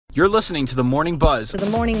You're listening to The Morning Buzz. The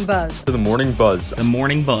Morning Buzz. The Morning Buzz. The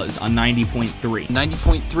Morning Buzz on 90.3.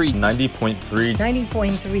 90.3. 90.3.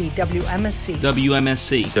 90.3 WMSC.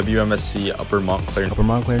 WMSC. WMSC Upper Montclair. Upper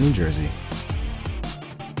Montclair, New Jersey.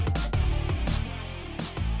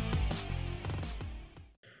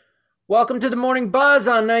 Welcome to The Morning Buzz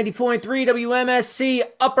on 90.3 WMSC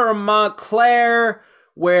Upper Montclair,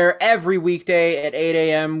 where every weekday at 8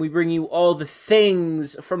 a.m. we bring you all the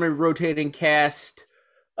things from a rotating cast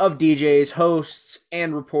of DJs, hosts,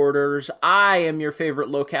 and reporters. I am your favorite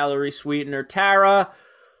low-calorie sweetener, Tara,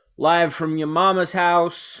 live from your mama's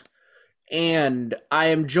house, and I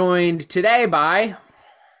am joined today by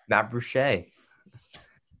Matt Bruchez.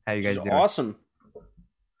 How you guys doing? Awesome.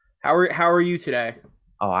 How are you today?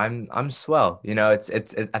 Oh, I'm swell. You know, it's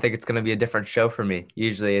I think it's gonna be a different show for me.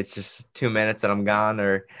 Usually it's just 2 minutes and I'm gone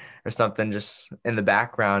or something just in the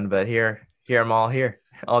background, but here I'm all here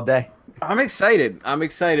all day. I'm excited.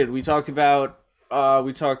 We talked a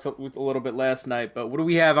little bit last night, but what do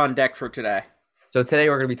we have on deck for today? So today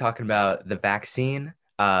we're going to be talking about the vaccine,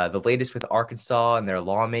 the latest with Arkansas and their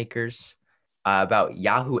lawmakers, about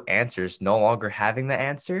Yahoo Answers no longer having the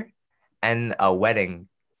answer, and a wedding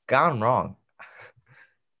gone wrong.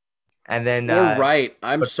 And then you're right.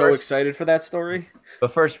 I'm so excited for that story.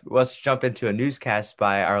 But first, let's jump into a newscast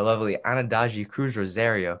by our lovely Anadaji Cruz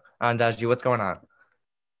Rosario. Anadaji, what's going on?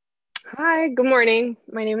 Hi, good morning.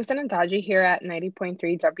 My name is Anandaji here at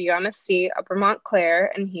 90.3 WMSC Upper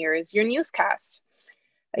Montclair, and here is your newscast.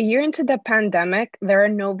 A year into the pandemic, there are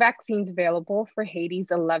no vaccines available for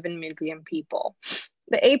Haiti's 11 million people.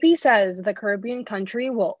 The AP says the Caribbean country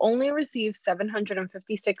will only receive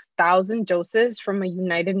 756,000 doses from a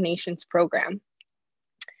United Nations program.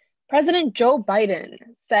 President Joe Biden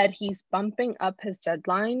said he's bumping up his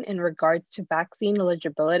deadline in regards to vaccine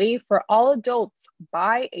eligibility for all adults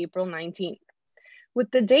by April 19th.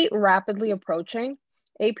 With the date rapidly approaching,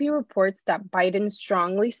 AP reports that Biden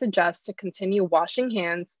strongly suggests to continue washing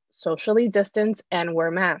hands, socially distance, and wear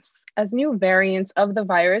masks as new variants of the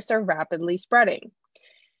virus are rapidly spreading.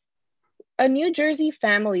 A New Jersey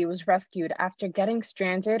family was rescued after getting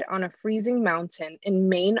stranded on a freezing mountain in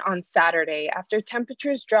Maine on Saturday after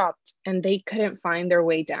temperatures dropped and they couldn't find their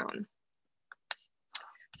way down.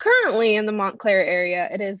 Currently in the Montclair area,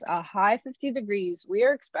 it is a high 50 degrees. We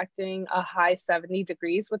are expecting a high 70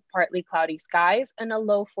 degrees with partly cloudy skies and a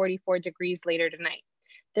low 44 degrees later tonight.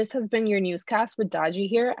 This has been your newscast with Daji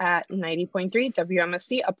here at 90.3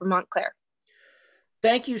 WMSC Upper Montclair.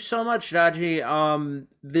 Thank you so much, Daji.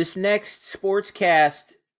 This next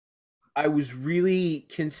sportscast, I was really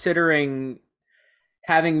considering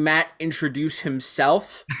having Matt introduce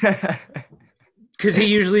himself because he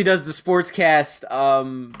usually does the sportscast,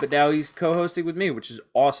 but now he's co-hosting with me, which is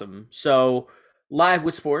awesome. So, live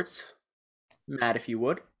with sports, Matt, if you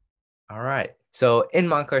would. All right. So in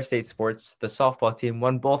Montclair State sports, the softball team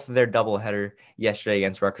won both of their doubleheader yesterday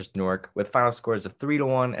against Rutgers Newark with final scores of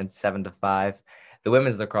 3-1 and 7-5. The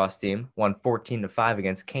women's lacrosse team won 14-5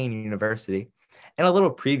 against Kane University. And a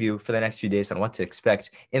little preview for the next few days on what to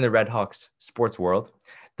expect in the Red Hawks sports world.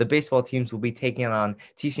 The baseball teams will be taking on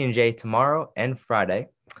TCNJ tomorrow and Friday.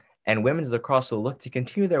 And women's lacrosse will look to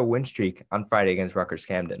continue their win streak on Friday against Rutgers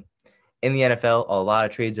Camden. In the NFL, a lot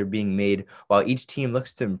of trades are being made while each team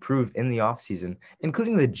looks to improve in the offseason,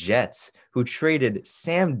 including the Jets, who traded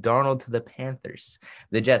Sam Darnold to the Panthers.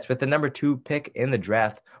 The Jets, with the number 2 pick in the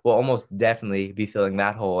draft, will almost definitely be filling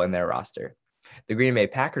that hole in their roster. The Green Bay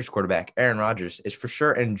Packers quarterback, Aaron Rodgers, is for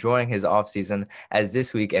sure enjoying his offseason, as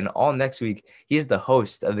this week and all next week, he is the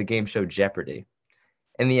host of the game show Jeopardy!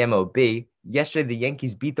 In the MLB, yesterday the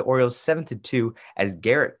Yankees beat the Orioles 7-2 as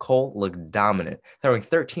Garrett Cole looked dominant, throwing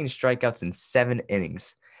 13 strikeouts in 7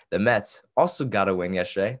 innings. The Mets also got a win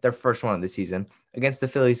yesterday, their first one of the season, against the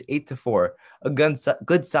Phillies 8-4, a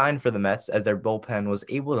good sign for the Mets as their bullpen was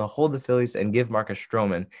able to hold the Phillies and give Marcus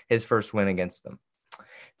Stroman his first win against them.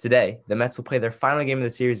 Today, the Mets will play their final game of the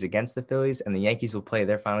series against the Phillies, and the Yankees will play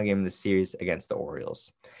their final game of the series against the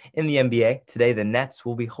Orioles. In the NBA, today the Nets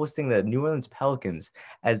will be hosting the New Orleans Pelicans,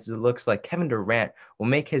 as it looks like Kevin Durant will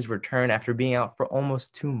make his return after being out for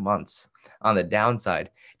almost 2 months. On the downside,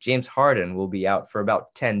 James Harden will be out for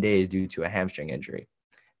about 10 days due to a hamstring injury.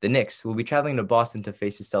 The Knicks will be traveling to Boston to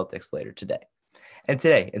face the Celtics later today. And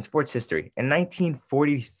today, in sports history, in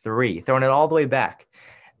 1943, throwing it all the way back,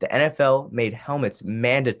 the NFL made helmets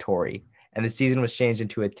mandatory, and the season was changed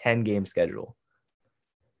into a 10-game schedule.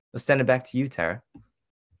 Let's send it back to you, Tara.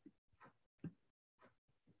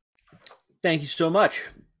 Thank you so much.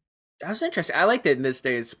 That was interesting. I like that in this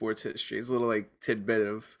day in sports history. It's a little tidbit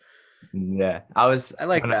of Yeah, I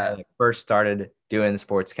like when that. I first started doing the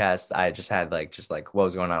sportscast, I just had what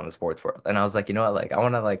was going on in the sports world, and I was like, you know what, like I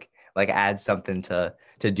want to add something to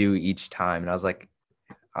do each time, and I was like,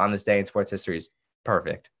 on this day in sports history is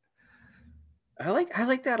perfect. I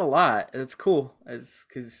like that a lot. It's cool. It's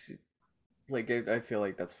because I feel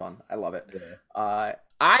like that's fun. I love it. Yeah.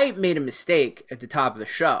 I made a mistake at the top of the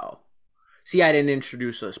show. See, I didn't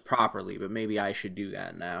introduce us properly, but maybe I should do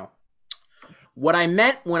that now. What I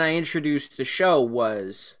meant when I introduced the show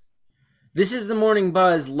was this is the Morning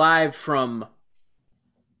Buzz live from.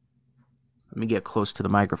 Let me get close to the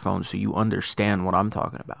microphone so you understand what I'm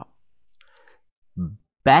talking about.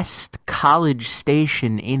 Best college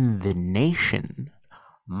station in the nation,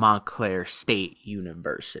 Montclair State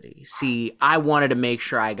University. See, I wanted to make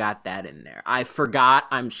sure I got that in there. I forgot.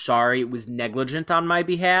 I'm sorry. It was negligent on my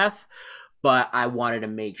behalf, but I wanted to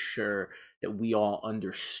make sure that we all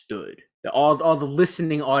understood. That all the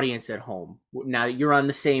listening audience at home. Now that you're on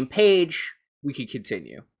the same page, we could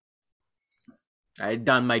continue. I had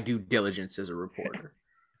done my due diligence as a reporter.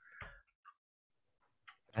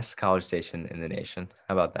 Best college station in the nation.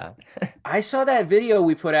 How about that? I saw that video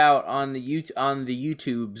we put out on the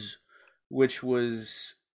YouTubes, which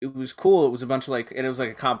was cool. It was a bunch of and it was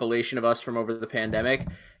like a compilation of us from over the pandemic.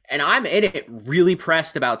 And I'm in it really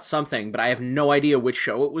pressed about something, but I have no idea which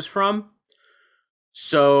show it was from.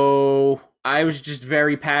 So I was just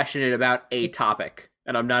very passionate about a topic,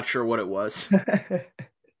 and I'm not sure what it was.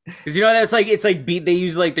 Because that's they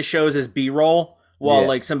use the shows as B-roll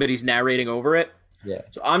while somebody's narrating over it. Yeah.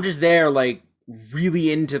 So I'm just there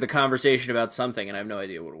really into the conversation about something, and I have no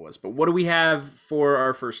idea what it was. But what do we have for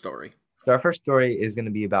our first story? So our first story is going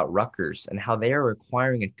to be about Rutgers and how they are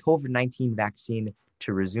requiring a COVID-19 vaccine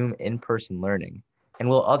to resume in-person learning. And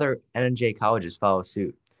will other NJ colleges follow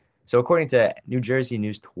suit? So according to New Jersey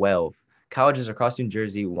News 12, colleges across New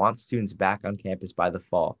Jersey want students back on campus by the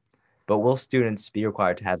fall. But will students be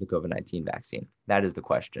required to have the COVID-19 vaccine? That is the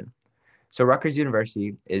question. So Rutgers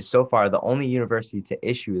University is so far the only university to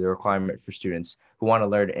issue the requirement for students who want to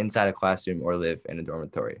learn inside a classroom or live in a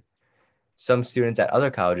dormitory. Some students at other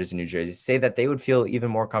colleges in New Jersey say that they would feel even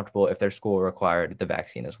more comfortable if their school required the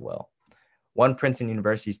vaccine as well. One Princeton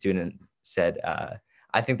University student said,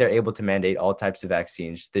 I think they're able to mandate all types of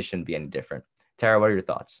vaccines. This shouldn't be any different. Tara, what are your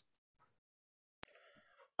thoughts?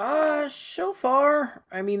 So far,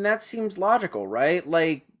 I mean, that seems logical, right?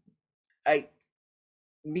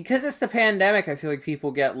 Because it's the pandemic, I feel like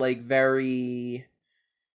people get very,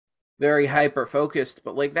 very hyper focused.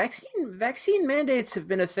 But vaccine mandates have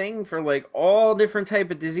been a thing for all different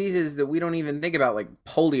type of diseases that we don't even think about, like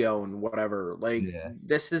polio and whatever.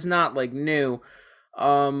 This is not new.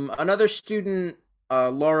 Another student,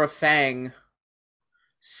 Laura Fang,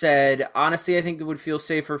 said, honestly, I think it would feel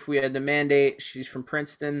safer if we had the mandate. She's from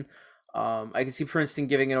Princeton. I can see Princeton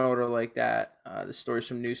giving an order like that. The story's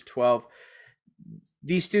from News 12.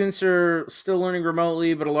 These students are still learning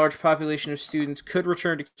remotely, but a large population of students could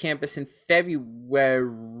return to campus in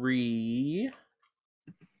February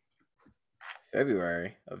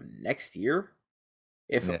of next year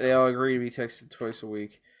if they all agree to be tested twice a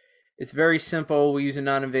week. It's very simple. We use a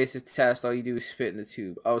non-invasive test. All you do is spit in the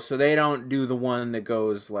tube. Oh, so they don't do the one that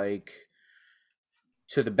goes to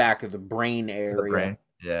the back of the brain area. The brain.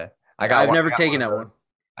 Yeah. I've never taken that one.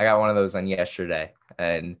 I got one of those on yesterday,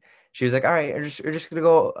 and she was like, all right, we're just going to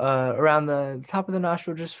go around the top of the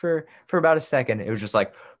nostril just for about a second. It was just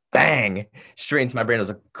like, bang, straight into my brain. I was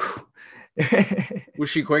like, was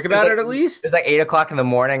she quick about it at least? It was 8 o'clock in the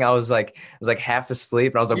morning. I was half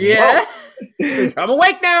asleep, and I was like, yeah, whoa. I'm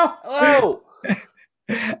awake now. Hello.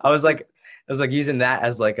 I was using that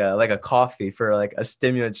as a coffee for a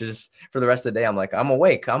stimulant just for the rest of the day. I'm like, I'm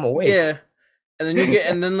awake. Yeah. And then you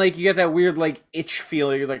get that weird itch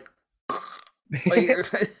feeling. You're like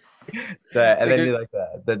and then you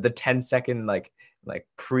the 10-second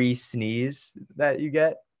pre-sneeze that you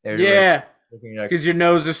get. Yeah. Because your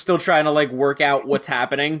nose is still trying to work out what's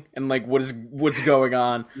happening and what's going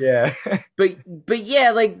on. Yeah. but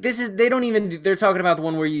yeah, they're talking about the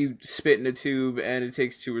one where you spit in a tube and it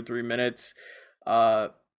takes 2 or 3 minutes.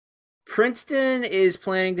 Princeton is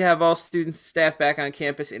planning to have all students and staff back on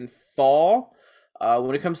campus in fall.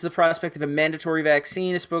 When it comes to the prospect of a mandatory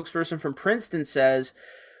vaccine, a spokesperson from Princeton says,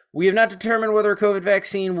 we have not determined whether a COVID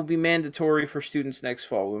vaccine will be mandatory for students next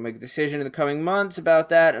fall. We'll make a decision in the coming months about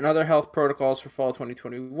that and other health protocols for fall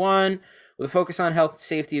 2021, with a focus on health and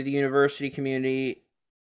safety of the university community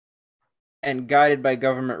and guided by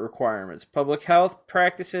government requirements, public health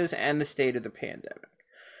practices, and the state of the pandemic.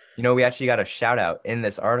 We actually got a shout out in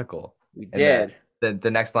this article. We did.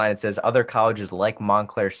 The next line, it says, other colleges like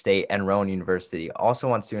Montclair State and Rowan University also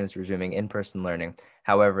want students resuming in-person learning.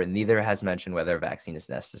 However, neither has mentioned whether a vaccine is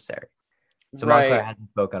necessary. So Montclair hasn't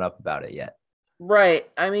spoken up about it yet. Right.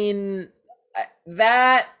 I mean,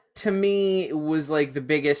 that to me was like the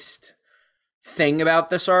biggest thing about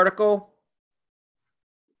this article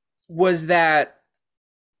was that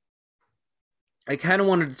I kind of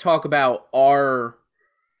wanted to talk about our,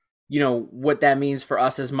 what that means for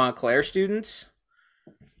us as Montclair students.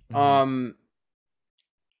 I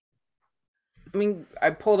mean, I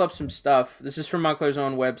pulled up some stuff. This is from Montclair's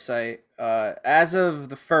own website. As of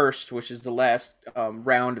the 1st, which is the last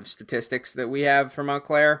round of statistics that we have for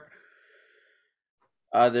Montclair,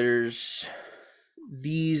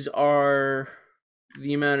 these are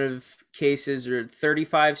the amount of cases are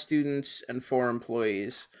 35 students and 4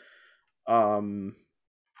 employees. That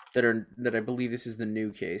I believe this is the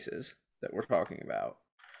new cases that we're talking about.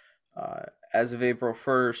 As of April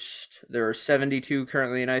 1st, there are 72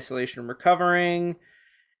 currently in isolation and recovering,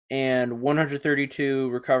 and 132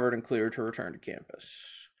 recovered and cleared to return to campus.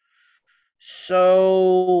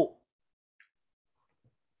 So,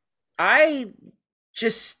 every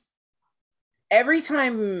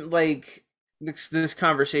time, like, this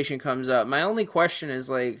conversation comes up, my only question is,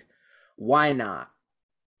 like, why not?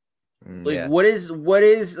 Like, what is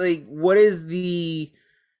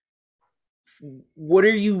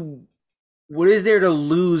there to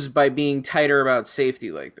lose by being tighter about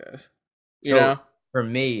safety like this? You know? For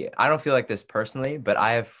me, I don't feel like this personally, but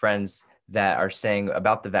I have friends that are saying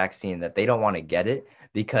about the vaccine that they don't want to get it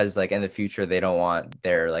because, like, in the future, they don't want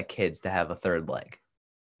their, like, kids to have a third leg.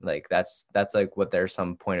 Like, that's like what their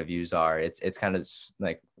some point of views are. It's kind of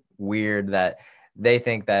like weird that they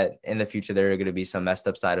think that in the future there are going to be some messed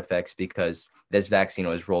up side effects because this vaccine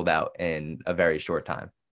was rolled out in a very short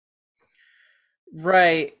time.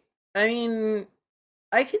 Right. I mean,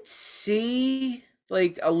 I could see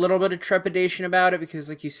like a little bit of trepidation about it because,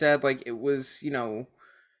 like you said, like it was,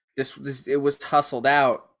 it was hustled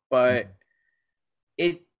out, but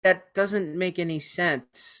that doesn't make any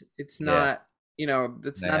sense. It's not,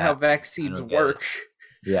 that's not how vaccines work.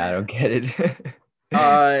 Yeah, I don't get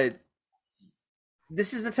it.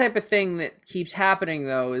 This is the type of thing that keeps happening,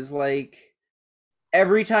 though, is like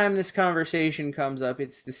every time this conversation comes up,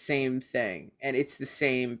 it's the same thing, and it's the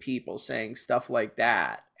same people saying stuff like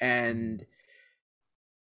that, and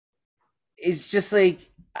it's just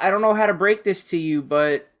like, I don't know how to break this to you,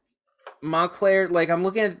 but Montclair, like, I'm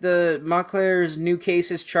looking at the Montclair's new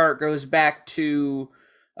cases chart goes back to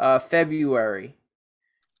February,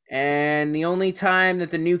 and the only time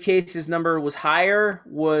that the new cases number was higher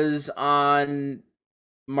was on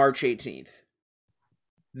March 18th.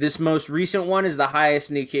 This most recent one is the highest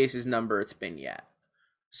new cases number it's been yet.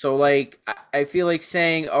 So, like, I feel like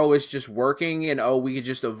saying, oh, it's just working and, oh, we could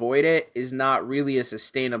just avoid it is not really a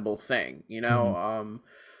sustainable thing, But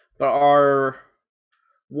our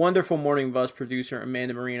wonderful Morning Buzz producer,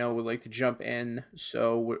 Amanda Marino, would like to jump in.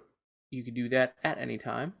 So you could do that at any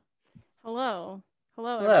time. Hello,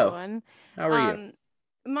 everyone. How are you?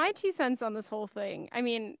 My 2 cents on this whole thing. I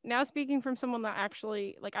mean, now speaking from someone that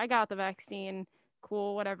actually, like, I got the vaccine,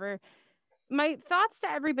 cool, whatever. My thoughts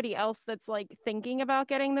to everybody else that's, like, thinking about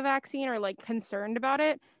getting the vaccine or, like, concerned about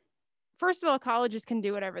it. First of all, colleges can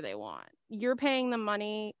do whatever they want. You're paying them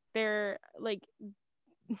money. They're, like,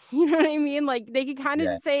 you know what I mean? Like, they could kind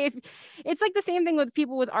of say, if it's like the same thing with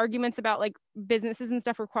people with arguments about, like, businesses and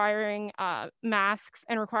stuff requiring masks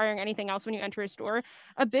and requiring anything else when you enter a store.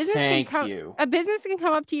 A business can come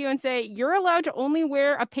up to you and say, you're allowed to only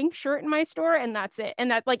wear a pink shirt in my store, and that's it.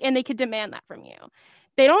 And that, like, and they could demand that from you.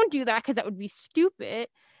 They don't do that because that would be stupid.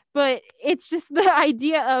 But it's just the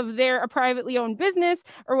idea of they're a privately owned business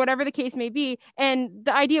or whatever the case may be. And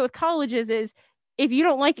the idea with colleges is, if you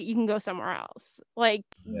don't like it, you can go somewhere else. Like,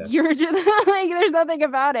 you're just like, there's nothing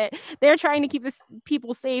about it. They're trying to keep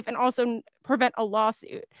people safe and also prevent a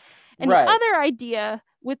lawsuit. And the other idea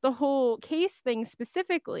with the whole case thing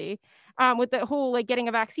specifically, with the whole, like, getting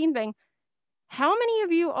a vaccine thing, how many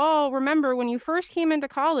of you all remember when you first came into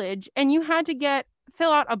college and you had to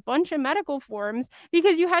fill out a bunch of medical forms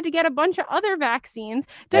because you had to get a bunch of other vaccines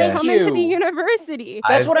to come into the university?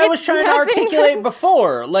 That's what I was trying to articulate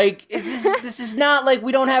before. Like, this is not like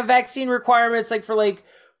we don't have vaccine requirements like for like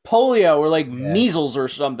polio or like measles or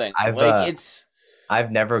something.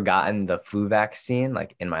 I've never gotten the flu vaccine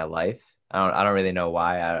like in my life. I don't really know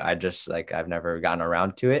why. I just, like, I've never gotten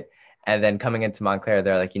around to it. And then coming into Montclair,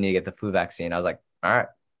 they're like, you need to get the flu vaccine. I was like, all right.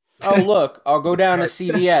 Oh, look, I'll go down to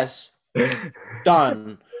CVS.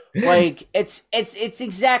 Done. Like, it's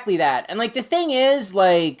exactly that. And, like, the thing is,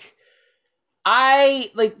 like,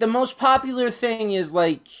 I like the most popular thing is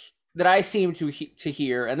like that I seem to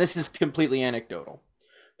hear, and this is completely anecdotal,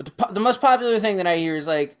 but the most popular thing that I hear is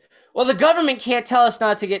like, well, the government can't tell us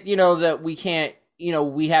not to get, that we can't,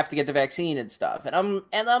 we have to get the vaccine and stuff, and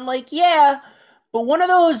I'm like, yeah, but one of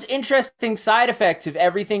those interesting side effects of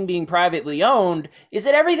everything being privately owned is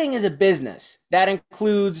that everything is a business. That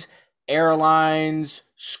includes airlines,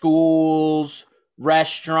 schools,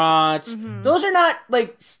 restaurants. Mhm. Those are not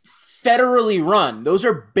like federally run. Those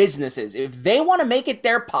are businesses. If they want to make it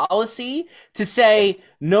their policy to say,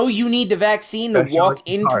 no, you need the vaccine to Don't show walk us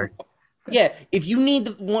your into, card. yeah, if you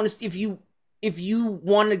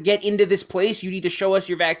want to get into this place, you need to show us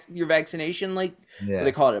your vaccination. Like, what Yeah.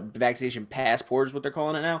 they call it, a vaccination passport is what they're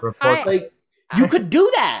calling it now. Report. Like, you could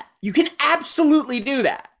do that. You can absolutely do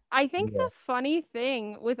that. I think Yeah. the funny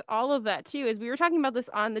thing with all of that too is we were talking about this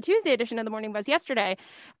on the Tuesday edition of the Morning Buzz yesterday.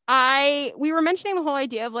 We were mentioning the whole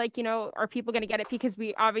idea of like, are people going to get it because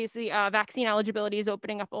we obviously vaccine eligibility is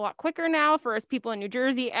opening up a lot quicker now for us people in New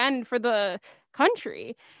Jersey and for the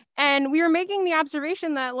country. And we were making the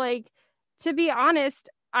observation that, like, to be honest,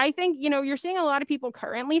 I think, you're seeing a lot of people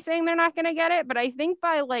currently saying they're not going to get it, but I think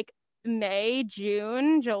by like May,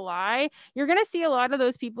 June, July, you're going to see a lot of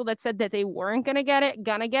those people that said that they weren't going to get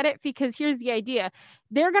it, because here's the idea.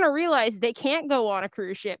 They're going to realize they can't go on a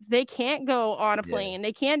cruise ship. They can't go on a plane.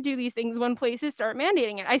 They can't do these things when places start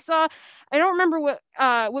mandating it. I don't remember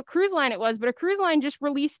what cruise line it was, but a cruise line just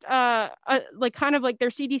released like kind of like their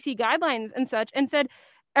CDC guidelines and such, and said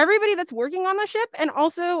everybody that's working on the ship and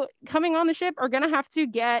also coming on the ship are going to have to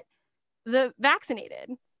get the vaccinated.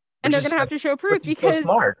 And they're going to have to show proof because, so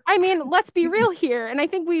smart. I mean, let's be real here. And I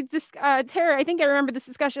think Tara, I think I remember this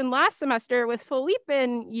discussion last semester with Philippe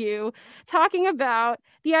and you talking about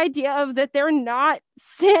the idea of that they're not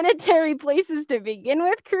sanitary places to begin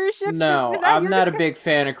with, cruise ships. No, I'm not a big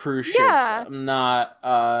fan of cruise ships. Yeah. I'm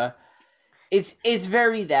not, it's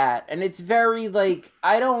very that, and it's very like,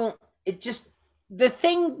 the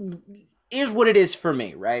thing is what it is for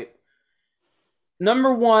me, right?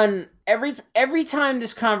 Number one, every time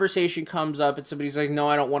this conversation comes up and somebody's like, no,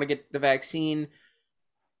 I don't want to get the vaccine,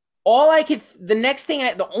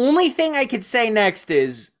 the only thing I could say next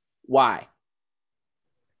is, why?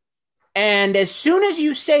 And as soon as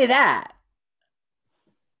you say that,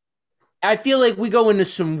 I feel like we go into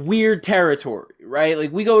some weird territory, right?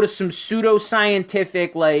 Like we go to some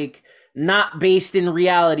pseudoscientific, like not based in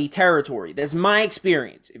reality territory. That's my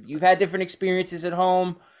experience. If you've had different experiences at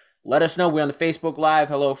home, let us know. We're on the Facebook Live.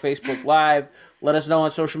 Hello, Facebook Live. Let us know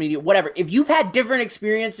on social media, whatever. If you've had different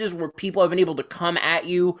experiences where people have been able to come at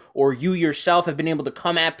you, or you yourself have been able to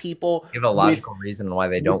come at people. Give a logical reason why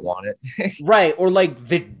they don't want it. Right. Or like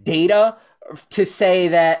the data to say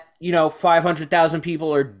that, 500,000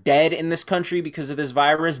 people are dead in this country because of this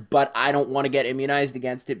virus, but I don't want to get immunized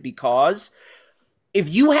against it because if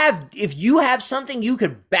you have something you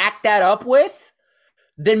could back that up with,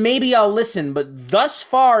 then maybe I'll listen. But thus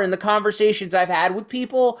far in the conversations I've had with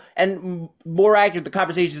people, and more accurate, the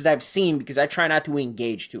conversations I've seen, because I try not to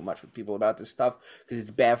engage too much with people about this stuff because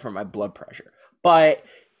it's bad for my blood pressure. But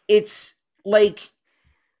it's like,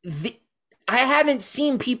 I haven't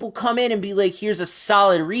seen people come in and be like, here's a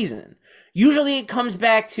solid reason. Usually it comes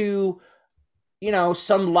back to,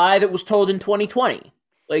 some lie that was told in 2020.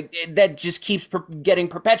 Like, that just keeps getting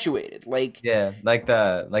perpetuated. Like, yeah, like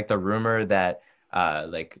the rumor that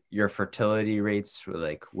like your fertility rates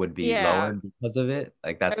would be lowered because of it.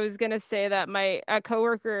 Like that's. I was gonna say that my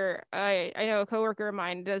coworker, I know a coworker of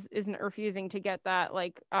mine isn't refusing to get that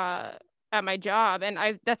at my job,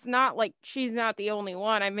 and that's not like she's not the only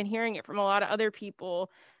one. I've been hearing it from a lot of other people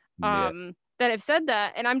that have said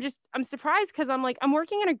that, and I'm surprised because I'm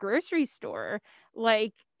working in a grocery store.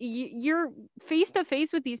 Like you're face to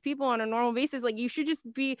face with these people on a normal basis. Like you should just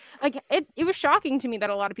be like it was shocking to me that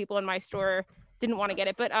a lot of people in my store didn't want to get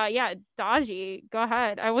it. But yeah, Daji, go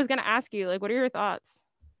ahead. I was gonna ask you, what are your thoughts?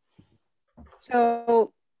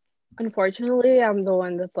 So unfortunately, I'm the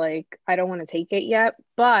one that's like, I don't want to take it yet,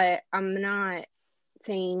 but I'm not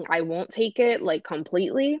saying I won't take it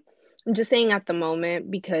completely. I'm just saying at the moment,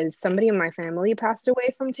 because somebody in my family passed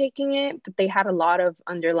away from taking it, but they had a lot of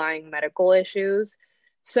underlying medical issues.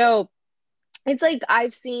 So it's like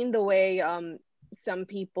I've seen the way some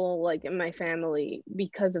people in my family,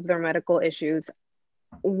 because of their medical issues,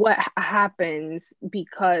 what happens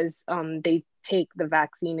because they take the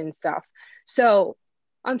vaccine and stuff. So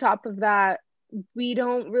on top of that, we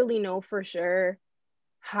don't really know for sure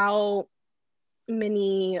how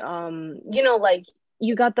many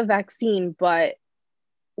you got the vaccine, but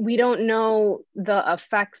we don't know the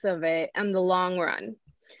effects of it in the long run.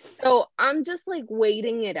 So I'm just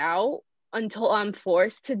waiting it out until I'm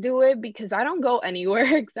forced to do it, because I don't go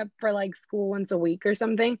anywhere except for like school once a week or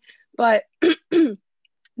something. But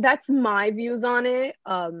that's my views on it.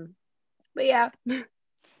 But yeah.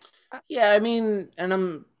 Yeah, I mean, and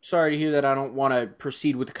I'm sorry to hear that. I don't want to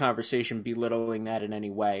proceed with the conversation belittling that in any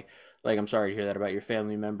way. Like, I'm sorry to hear that about your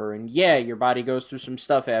family member. And yeah, your body goes through some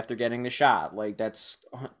stuff after getting the shot. Like, that's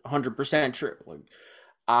 100% true. Like,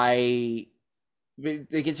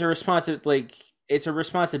 it's a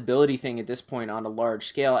responsibility thing at this point on a large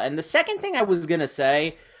scale. And the second thing I was gonna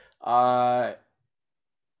say, I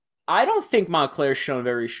don't think Montclair's shown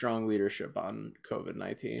very strong leadership on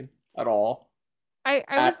COVID-19 at all. I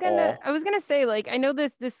was gonna say, like, I know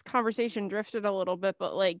this conversation drifted a little bit,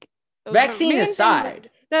 but like, vaccine aside,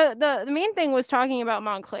 the main thing was talking about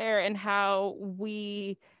Montclair and how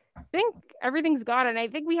we think everything's gone, and I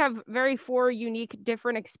think we have four unique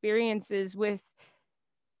different experiences with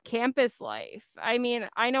campus life. I mean,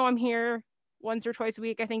 I know I'm here once or twice a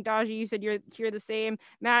week. I think Daji, you said you're here the same.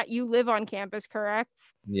 Matt, you live on campus, correct?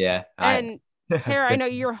 Yeah. And Tara, I know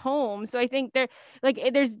you're home. So I think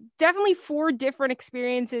there's definitely four different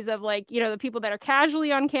experiences of, like, you know, the people that are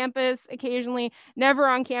casually on campus, occasionally never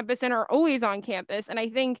on campus, and are always on campus. And I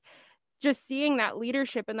think just seeing that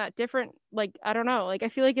leadership and that different, like, I don't know, like, I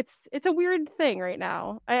feel like it's a weird thing right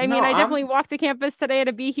now. I mean, I definitely walked to campus today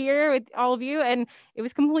to be here with all of you, and it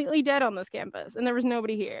was completely dead on this campus, and there was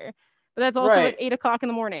nobody here. But that's also like 8 o'clock in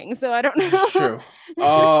the morning, so I don't know. It's true.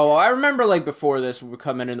 Oh, I remember, like, before this, we would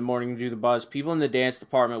come in the morning to do the buzz. People in the dance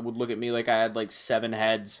department would look at me like I had like 7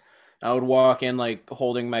 heads. I would walk in, like,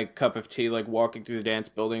 holding my cup of tea, like walking through the dance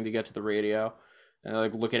building to get to the radio. And they're,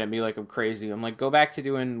 like, looking at me like I'm crazy. I'm like, go back to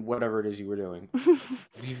doing whatever it is you were doing.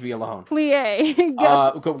 Leave me alone. Plie.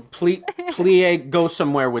 Plie, go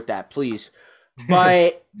somewhere with that, please.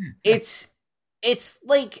 But it's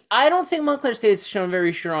like, I don't think Montclair State's shown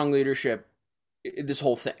very strong leadership in this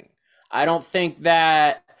whole thing. I don't think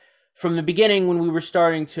that from the beginning, when we were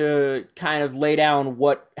starting to kind of lay down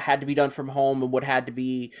what had to be done from home and what had to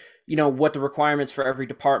be, you know, what the requirements for every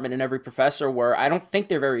department and every professor were, I don't think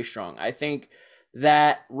they're very strong. I think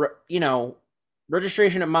that, you know,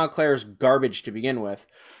 registration at Montclair is garbage to begin with,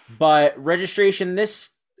 but registration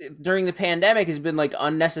during the pandemic has been, like,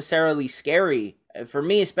 unnecessarily scary for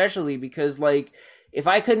me, especially because, like,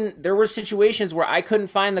 there were situations where I couldn't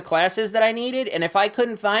find the classes that I needed, and if I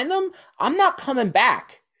couldn't find them, I'm not coming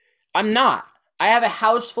back. I'm not. I have a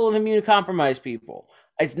house full of immunocompromised people.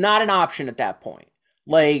 It's not an option at that point.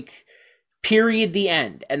 Like, period, the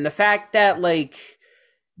end. And the fact that, like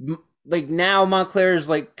now Montclair's,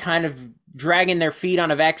 like, kind of dragging their feet on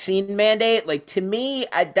a vaccine mandate, like, to me,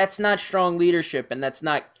 that's not strong leadership, and that's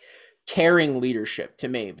not caring leadership to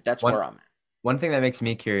me. But that's where I'm at. One thing that makes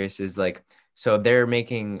me curious is, like, so they're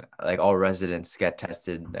making, like, all residents get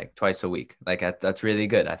tested, like, twice a week. Like, that's really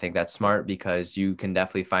good. I think that's smart, because you can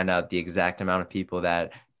definitely find out the exact amount of people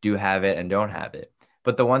that do have it and don't have it.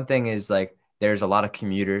 But the one thing is, like, there's a lot of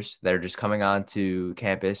commuters that are just coming onto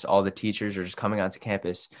campus. All the teachers are just coming onto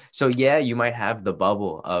campus. So yeah, you might have the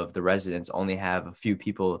bubble of the residents only have a few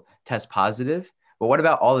people test positive. But what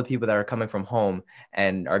about all the people that are coming from home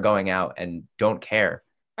and are going out and don't care?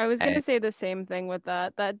 I was going to say the same thing with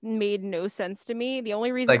that. That made no sense to me. The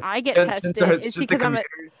only reason I get tested is because I'm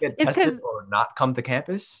or not come to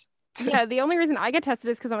campus. Yeah, the only reason I get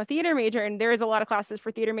tested is because I'm a theater major, and there is a lot of classes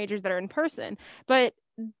for theater majors that are in person. But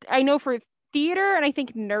I know for theater, and I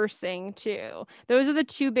think nursing too, those are the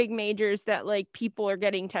two big majors that, like, people are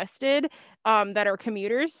getting tested that are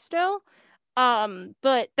commuters still.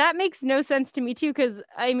 But that makes no sense to me too, because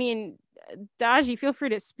I mean, Daji, feel free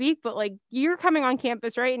to speak, but, like, you're coming on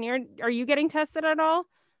campus, right? And are you getting tested at all?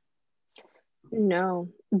 No.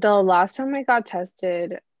 The last time I got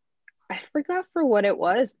tested, I forgot for what it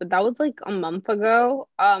was, but that was like a month ago.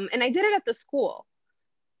 And I did it at the school.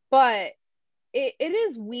 But it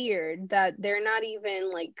is weird that they're not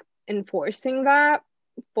even, like, enforcing that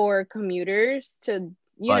for commuters to,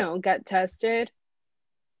 you know, get tested.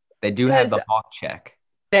 They do have the hawk check.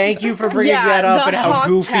 Thank you for bringing that up and how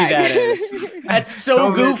goofy that is. That's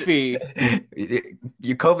so goofy.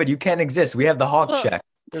 COVID, you can't exist. We have the hawk check.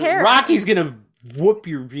 Tara, Rocky's going to whoop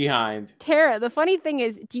your behind. Tara, the funny thing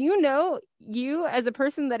is, do you know, you as a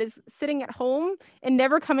person that is sitting at home and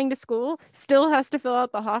never coming to school still has to fill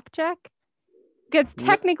out the hawk check? That's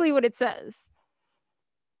technically what it says.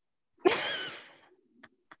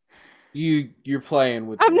 You're playing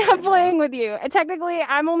with I'm not playing with you. Technically,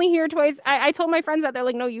 I'm only here twice. I told my friends that they're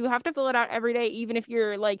like, no, you have to fill it out every day, even if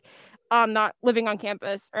you're, like, not living on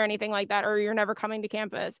campus or anything like that, or you're never coming to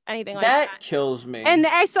campus, anything like that. That kills me. And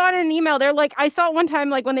I saw it in an email. They're like, I saw it one time,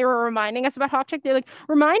 like when they were reminding us about Hawk Check, they're like,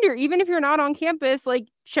 reminder, even if you're not on campus, like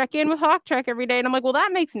check in with Hawk Check every day. And I'm like, well,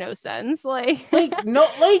 that makes no sense. Like no,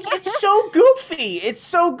 like it's so goofy. It's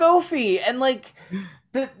so goofy. And like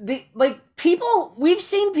the like people, we've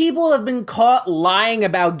seen people have been caught lying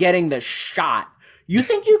about getting the shot. You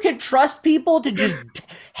think you could trust people to just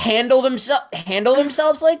handle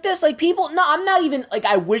themselves like this? Like people, no, I'm not even like,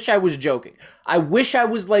 I wish I was joking. I wish I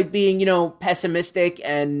was like being, pessimistic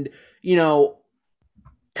and, for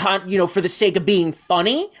the sake of being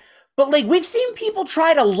funny. But like we've seen people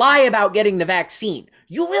try to lie about getting the vaccine.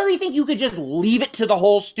 You really think you could just leave it to the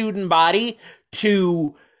whole student body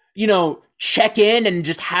to, check in and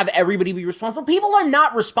just have everybody be responsible? People are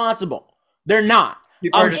not responsible. They're not.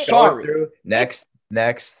 I'm sorry. Next.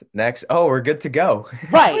 Oh, we're good to go.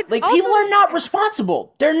 Right. Like people are not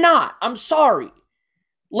responsible. They're not. I'm sorry.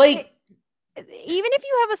 Like even if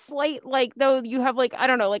you have a slight, like though you have like, I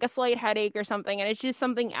don't know, like a slight headache or something, and it's just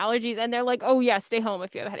something allergies, and they're like, oh yeah, stay home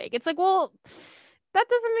if you have a headache. It's like, well, that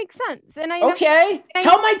doesn't make sense. And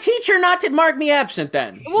tell my teacher not to mark me absent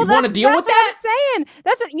then. Well, you want to deal with that? I'm saying.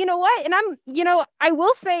 That's what, you know what? And I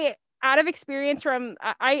will say out of experience from,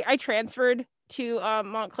 I transferred to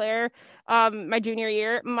Montclair my junior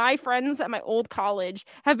year. My friends at my old college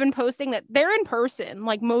have been posting that they're in person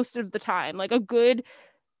like most of the time, like a good,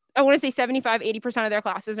 I want to say 75-80% of their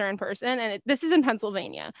classes are in person, and this is in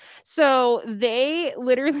Pennsylvania. So they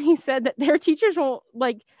literally said that their teachers will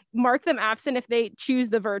like mark them absent if they choose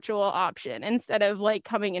the virtual option instead of like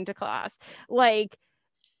coming into class. Like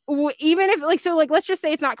even if like, so like, let's just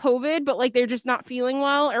say it's not COVID, but like they're just not feeling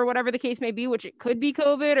well or whatever the case may be, which it could be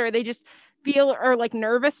COVID, or they just feel or like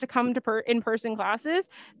nervous to come to in-person classes,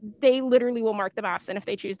 they literally will mark them absent if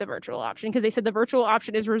they choose the virtual option, because they said the virtual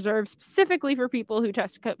option is reserved specifically for people who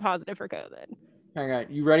test positive for COVID. Hang on,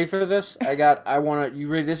 you ready for this? You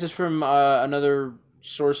ready? This is from another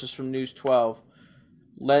sources from News 12.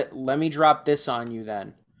 Let me drop this on you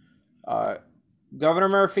then. Governor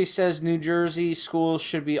Murphy says New Jersey schools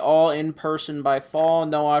should be all in person by fall,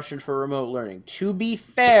 no option for remote learning. To be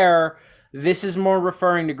fair, this is more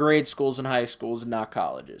referring to grade schools and high schools and not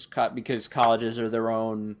colleges, because colleges are their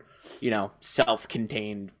own,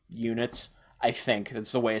 self-contained units. I think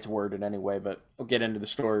that's the way it's worded anyway, but we'll get into the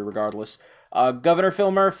story regardless. Governor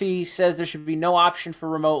Phil Murphy says there should be no option for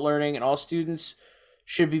remote learning, and all students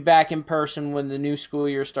should be back in person when the new school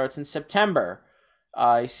year starts in September.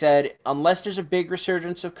 He said, unless there's a big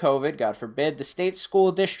resurgence of COVID, God forbid, the state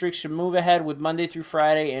school districts should move ahead with Monday through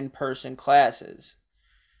Friday in-person classes.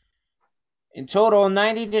 In total,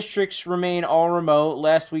 90 districts remain all remote.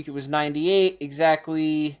 Last week it was 98.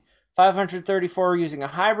 Exactly 534 using a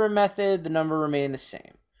hybrid method. The number remained the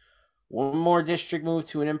same. One more district moved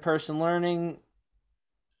to an in-person learning,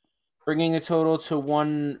 bringing the total to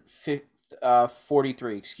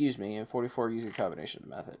 143, and 44 using a combination of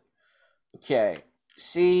the method. Okay.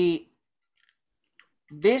 See,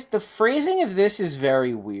 the phrasing of this is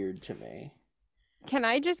very weird to me. Can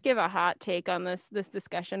I just give a hot take on this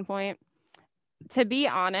discussion point? To be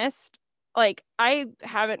honest, like I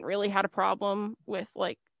haven't really had a problem with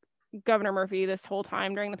like Governor Murphy this whole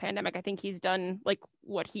time during the pandemic. I think he's done like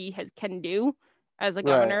what he can do as a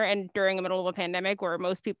governor, right. And during the middle of a pandemic where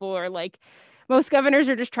most people are like, most governors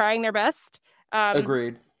are just trying their best.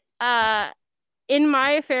 Agreed. In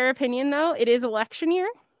my fair opinion, though, it is election year,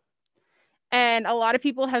 and a lot of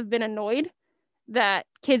people have been annoyed that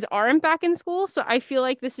kids aren't back in school. So I feel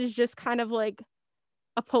like this is just kind of like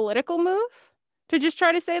a political move to just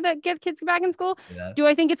try to say that get kids back in school. Yeah. Do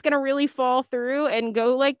I think it's going to really fall through and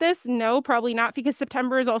go like this? No, probably not, because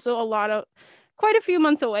September is also quite a few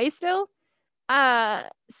months away still.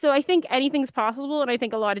 So I think anything's possible, and I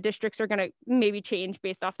think a lot of districts are going to maybe change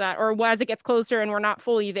based off that, or as it gets closer and we're not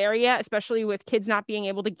fully there yet, especially with kids not being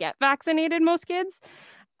able to get vaccinated, most kids.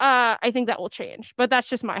 I think that will change, but that's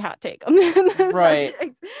just my hot take on this. Right.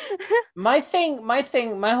 my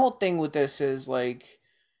whole thing with this is like,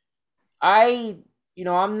 I'm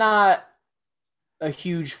not a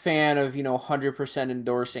huge fan of, 100%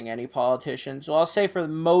 endorsing any politician. So I'll say for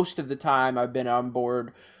most of the time I've been on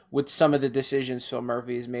board with some of the decisions Phil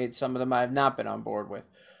Murphy has made. Some of them I have not been on board with.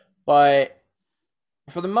 But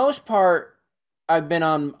for the most part, I've been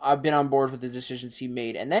on board with the decisions he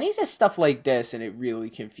made. And then he says stuff like this, and it really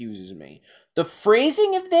confuses me. The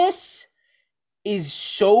phrasing of this is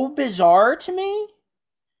so bizarre to me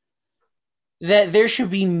that there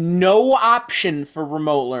should be no option for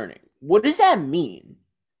remote learning. What does that mean?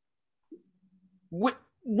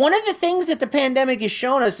 one of the things that the pandemic has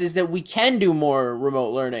shown us is that we can do more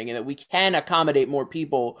remote learning and that we can accommodate more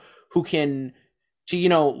people who can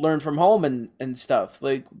learn from home and stuff.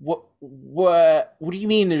 Like what do you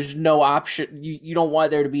mean there's no option? You don't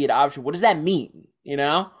want there to be an option. What does that mean?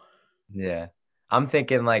 Yeah. I'm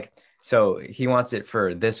thinking like, so he wants it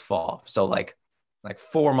for this fall. So like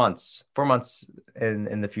 4 months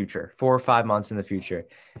in the future, 4 or 5 months in the future.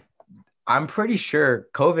 I'm pretty sure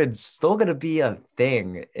COVID's still going to be a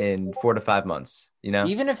thing in 4 to 5 months,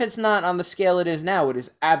 Even if it's not on the scale it is now, it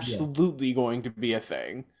is absolutely going to be a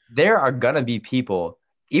thing. There are going to be people,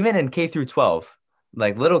 even in K through 12,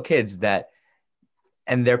 like little kids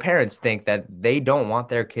and their parents think that they don't want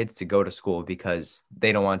their kids to go to school because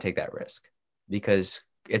they don't want to take that risk, because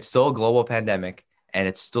it's still a global pandemic and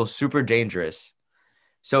it's still super dangerous.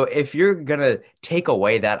 So if you're going to take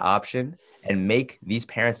away that option and make these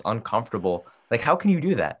parents uncomfortable, like how can you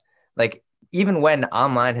do that? Like even when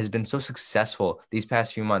online has been so successful these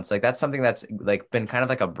past few months, like that's something that's like been kind of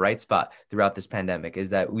like a bright spot throughout this pandemic, is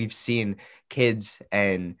that we've seen kids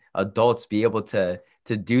and adults be able to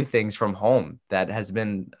do things from home. That has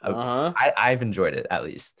been I've enjoyed it, at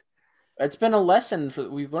least. It's been a lesson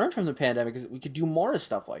we've learned from the pandemic, is that we could do more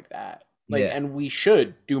stuff like that. And we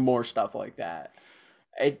should do more stuff like that.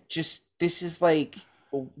 This is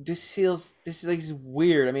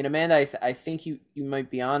weird. I mean, Amanda, I think you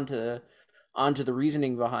might be onto the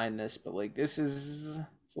reasoning behind this, but like it's a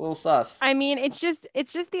little sus. I mean, it's just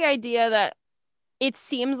the idea that it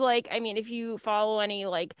seems like, I mean, if you follow any,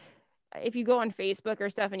 like, if you go on Facebook or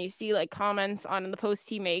stuff and you see like comments on the posts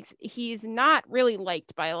he makes, he's not really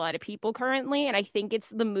liked by a lot of people currently. And I think it's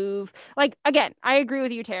the move. Like, again, I agree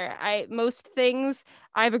with you, Tara. Most things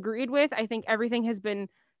I've agreed with. I think everything has been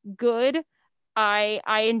good. I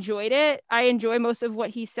enjoyed it. I enjoy most of what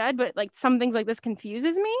he said, but like some things like this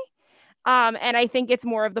confuses me. And I think it's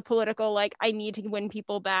more of the political, like, I need to win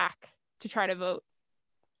people back to try to vote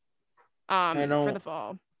for the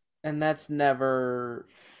fall. And that's never...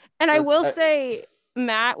 And I will say,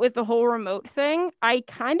 Matt, with the whole remote thing, I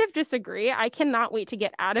kind of disagree. I cannot wait to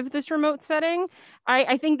get out of this remote setting.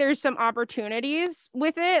 I think there's some opportunities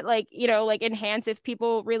with it, like, like enhance if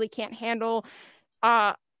people really can't handle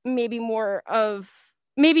maybe more of,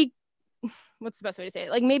 maybe, what's the best way to say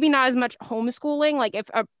it? Like maybe not as much homeschooling, like if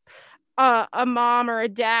a mom or a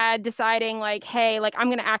dad deciding like, hey, like I'm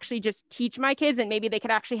going to actually just teach my kids, and maybe they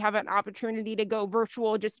could actually have an opportunity to go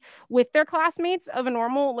virtual just with their classmates of a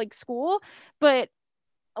normal like school. But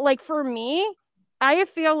like for me, I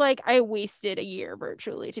feel like I wasted a year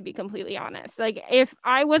virtually, to be completely honest. Like if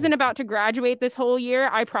I wasn't about to graduate this whole year,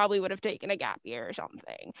 I probably would have taken a gap year or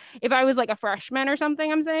something. If I was like a freshman or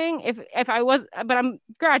something, I'm saying, if I was, but I'm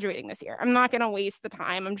graduating this year. I'm not going to waste the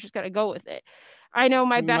time. I'm just going to go with it. I know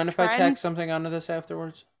my best friend. Mind if I tack something onto this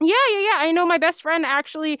afterwards? Yeah. I know my best friend,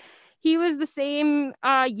 actually, he was the same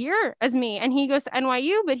year as me, and he goes to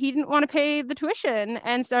NYU, but he didn't want to pay the tuition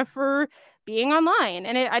and stuff for being online.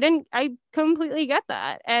 And I completely get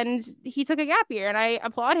that. And he took a gap year, and I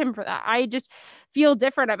applaud him for that. I just feel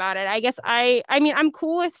different about it. I guess I mean, I'm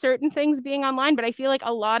cool with certain things being online, but I feel like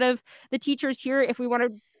a lot of the teachers here, if we want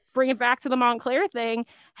to bring it back to the Montclair thing,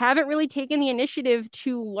 haven't really taken the initiative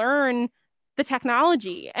to learn the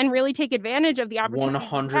technology and really take advantage of the opportunity.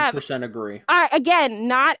 100% agree.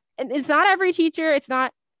 Again, it's not every teacher, it's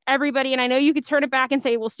not everybody. And I know you could turn it back and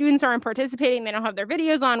say, well, students aren't participating, they don't have their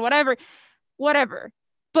videos on, whatever.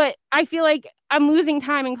 But I feel like I'm losing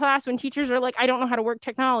time in class when teachers are like, I don't know how to work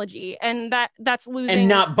technology, and that's losing, and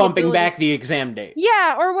not bumping back the exam date.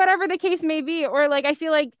 Yeah, or whatever the case may be. Or like, I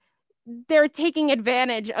feel like they're taking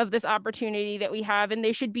advantage of this opportunity that we have, and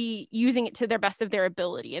they should be using it to their best of their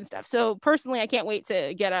ability and stuff. So personally, I can't wait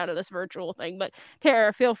to get out of this virtual thing. But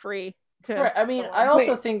Tara, feel free to. Right. I mean, I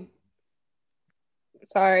also think.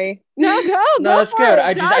 Sorry. No, it's good.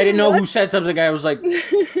 I didn't know who said something. I was like,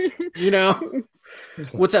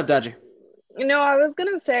 what's up, Dodgy? I was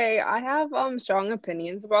gonna say I have strong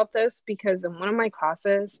opinions about this, because in one of my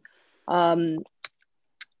classes,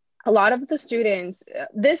 a lot of the students,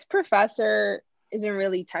 this professor isn't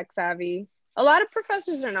really tech savvy. A lot of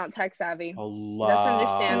professors are not tech savvy. A lot. That's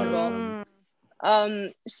understandable.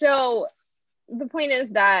 So the point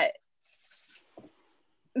is that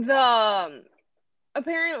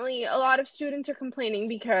apparently a lot of students are complaining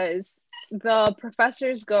because the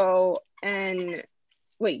professors go and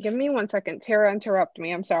wait, give me 1 second. Tara, interrupt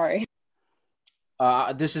me. I'm sorry.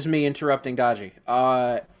 This is me interrupting Dodgy.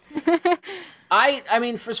 I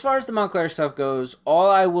mean, for as far as the Montclair stuff goes, all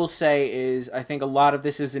I will say is I think a lot of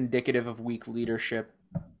this is indicative of weak leadership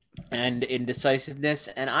and indecisiveness,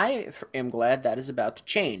 and I am glad that is about to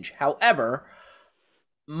change. However,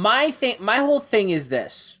 my whole thing is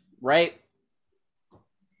this, right?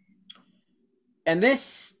 And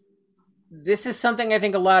this is something I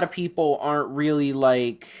think a lot of people aren't really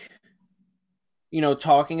like,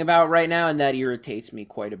 talking about right now, and that irritates me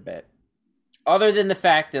quite a bit. Other than the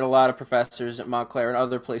fact that a lot of professors at Montclair and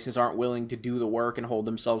other places aren't willing to do the work and hold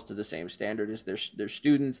themselves to the same standard as their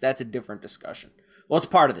students, that's a different discussion. Well, it's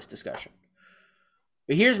part of this discussion.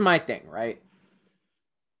 But here's my thing, right?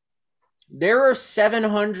 There are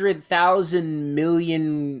 700,000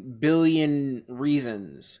 million billion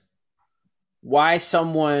reasons why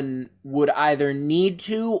someone would either need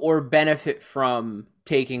to or benefit from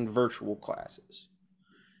taking virtual classes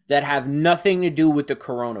that have nothing to do with the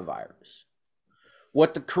coronavirus.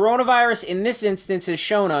 What the coronavirus in this instance has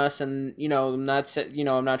shown us, and I'm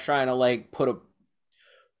not trying to like put a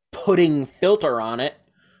pudding filter on it,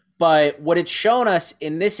 but what it's shown us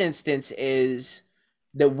in this instance is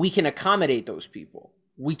that we can accommodate those people.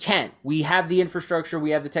 We can. We have the infrastructure,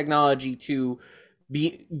 we have the technology to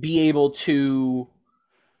be able to,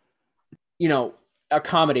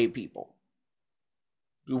 accommodate people.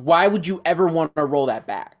 Why would you ever want to roll that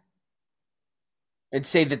back? And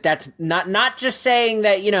say that that's not just saying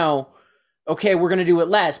that, okay, we're going to do it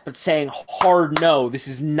less, but saying hard no, this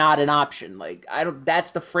is not an option. Like,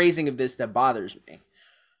 that's the phrasing of this that bothers me.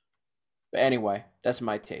 But anyway, that's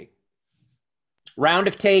my take. Round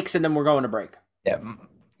of takes, and then we're going to break. Yeah,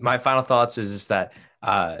 my final thoughts is just that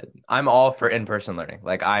I'm all for in-person learning.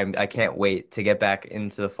 Like, I can't wait to get back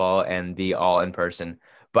into the fall and be all in person.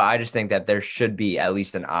 But I just think that there should be at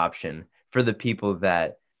least an option for the people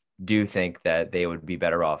that do think that they would be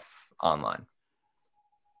better off online.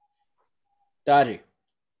 Dodgy.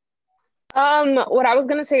 What I was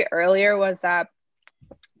gonna say earlier was that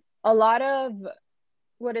a lot of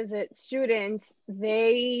students,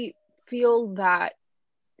 they feel that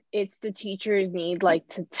it's the teachers need like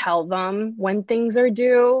to tell them when things are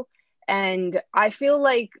due. And I feel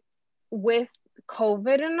like with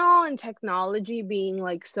COVID and all, and technology being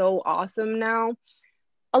like so awesome now,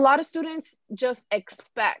 a lot of students just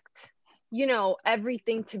expect,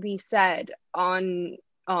 everything to be said on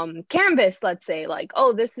Canvas, let's say, like,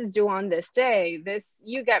 oh, this is due on this day. This,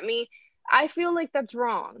 you get me? I feel like that's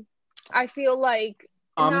wrong. I feel like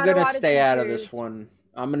I'm going to stay out of this one.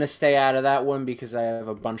 I'm going to stay out of that one because I have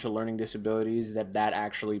a bunch of learning disabilities that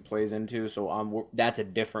actually plays into. So that's a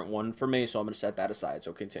different one for me. So I'm going to set that aside.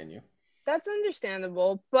 So continue. That's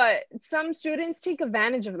understandable. But some students take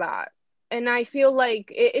advantage of that. And I feel like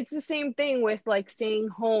it's the same thing with like staying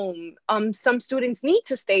home. Some students need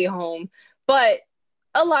to stay home, but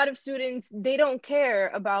a lot of students, they don't care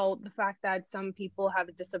about the fact that some people have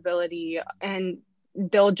a disability and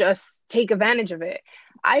they'll just take advantage of it.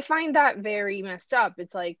 I find that very messed up.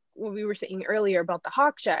 It's like what we were saying earlier about the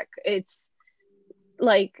hawk check. It's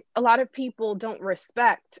like a lot of people don't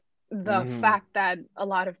respect the fact that a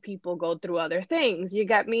lot of people go through other things. You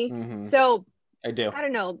get me? So I do. I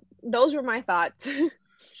don't know. Those were my thoughts.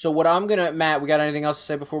 So Matt, we got anything else to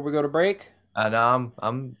say before we go to break? No,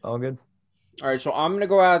 I'm all good. All right, so I'm going to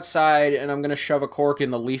go outside and I'm going to shove a cork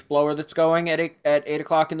in the leaf blower that's going at 8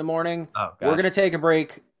 o'clock in the morning. Oh, gosh. We're going to take a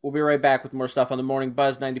break. We'll be right back with more stuff on the Morning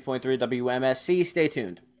Buzz, 90.3 WMSC. Stay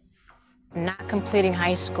tuned. Not completing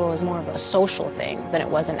high school is more of a social thing than it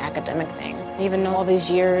was an academic thing. Even though all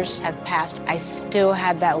these years have passed, I still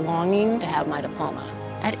had that longing to have my diploma.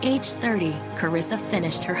 At age 30, Carissa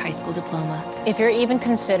finished her high school diploma. If you're even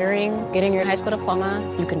considering getting your high school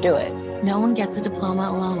diploma, you can do it. No one gets a diploma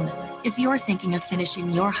alone. If you're thinking of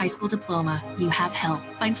finishing your high school diploma, you have help.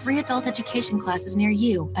 Find free adult education classes near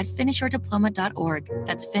you at finishyourdiploma.org.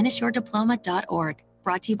 That's finishyourdiploma.org.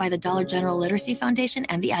 Brought to you by the Dollar General Literacy Foundation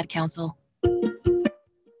and the Ad Council.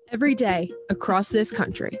 Every day, across this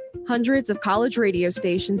country, hundreds of college radio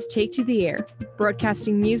stations take to the air,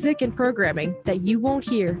 broadcasting music and programming that you won't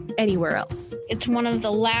hear anywhere else. It's one of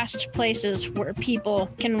the last places where people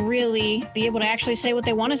can really be able to actually say what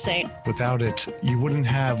they want to say. Without it, you wouldn't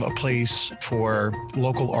have a place for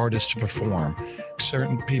local artists to perform.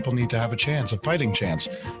 Certain people need to have a chance, a fighting chance,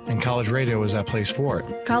 and college radio is that place for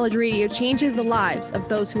it. College radio changes the lives of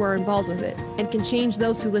those who are involved with it and can change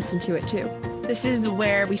those who listen to it too. This is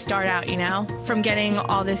where we start out, from getting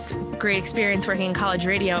all this great experience working in college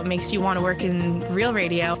radio. It makes you want to work in real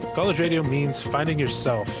radio. College radio means finding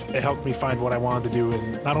yourself. It helped me find what I wanted to do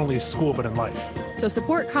in not only school, but in life. So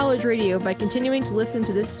support college radio by continuing to listen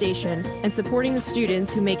to this station and supporting the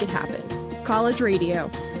students who make it happen. College radio,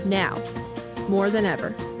 now, more than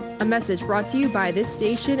ever. A message brought to you by this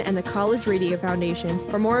station and the College Radio Foundation.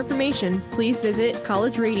 For more information, please visit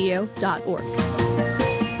collegeradio.org.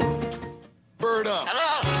 Bird up.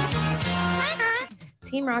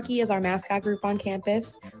 Team Rocky is our mascot group on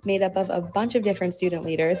campus, made up of a bunch of different student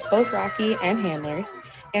leaders, both Rocky and handlers.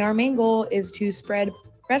 And our main goal is to spread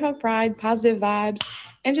Red Hawk pride, positive vibes,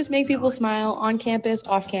 and just make people smile on campus,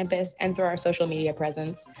 off campus, and through our social media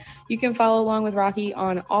presence. You can follow along with Rocky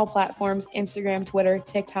on all platforms: Instagram, Twitter,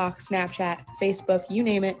 TikTok, Snapchat, Facebook, you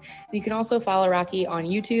name it. You can also follow Rocky on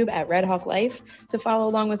YouTube at Red Hawk Life to follow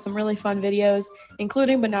along with some really fun videos,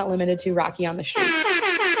 including but not limited to Rocky on the Street.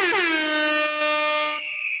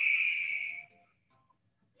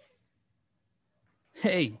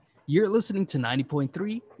 Hey, you're listening to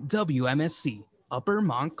 90.3 WMSC, Upper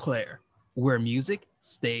Montclair, where music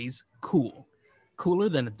stays cool. Cooler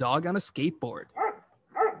than a dog on a skateboard.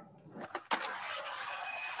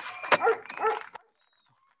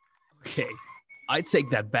 Okay, I take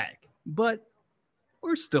that back, but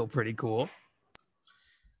we're still pretty cool.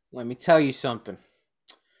 Let me tell you something.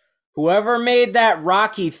 Whoever made that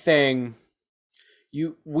Rocky thing,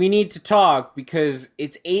 we need to talk, because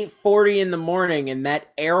it's 8:40 in the morning and that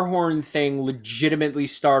air horn thing legitimately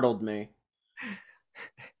startled me.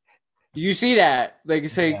 You see that? Like,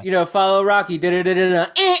 say, follow Rocky. Da-da-da-da-da.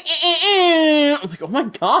 I'm like, oh my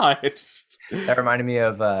God. That reminded me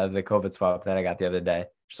of the COVID swap that I got the other day.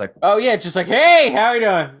 Just like, oh yeah, just like, hey, how you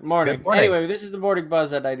doing? Morning. Good morning. Anyway, this is the Morning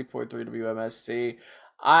Buzz at 90.3 WMSC.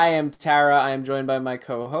 I am Tara. I am joined by my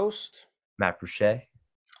co-host, Matt Bruchez.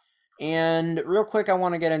 And real quick, I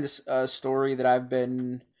want to get into a story that I've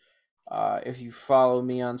been, if you follow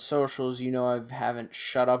me on socials, I haven't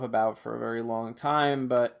shut up about for a very long time,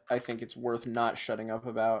 but I think it's worth not shutting up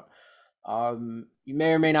about. You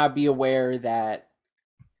may or may not be aware that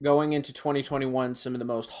going into 2021, some of the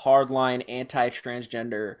most hardline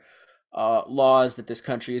anti-transgender laws that this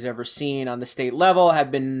country has ever seen on the state level have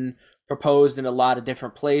been proposed in a lot of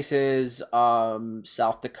different places,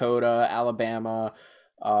 South Dakota, Alabama,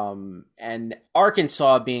 and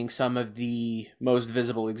Arkansas being some of the most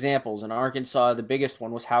visible examples. In Arkansas, the biggest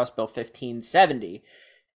one was House Bill 1570.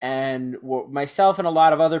 And myself and a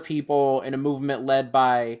lot of other people in a movement led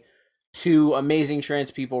by two amazing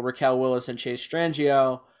trans people, Raquel Willis and Chase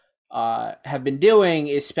Strangio, have been doing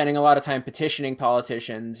is spending a lot of time petitioning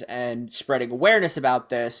politicians and spreading awareness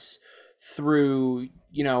about this through,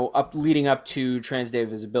 leading up to Trans Day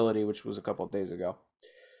of Visibility, which was a couple of days ago.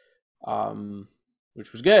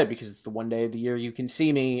 Which was good, because it's the one day of the year you can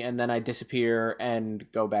see me and then I disappear and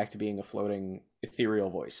go back to being a floating ethereal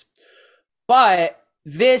voice. But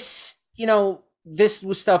this, this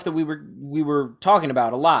was stuff that we were talking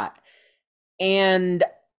about a lot. And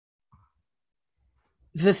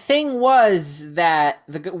the thing was that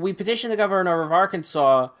we petitioned the governor of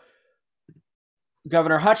Arkansas,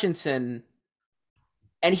 Governor Hutchinson,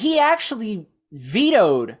 and he actually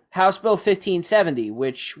vetoed House Bill 1570,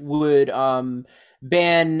 which would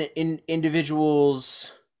ban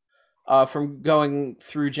individuals from going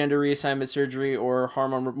through gender reassignment surgery or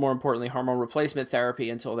more importantly, hormone replacement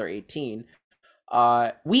therapy until they're 18.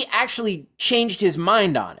 We actually changed his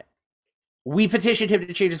mind on it. We petitioned him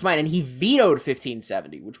to change his mind, and he vetoed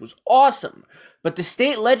 1570, which was awesome. But the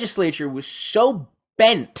state legislature was so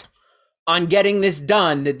bent on getting this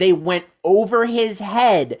done that they went over his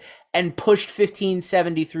head and pushed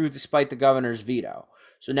 1570 through despite the governor's veto.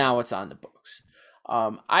 So now it's on the books.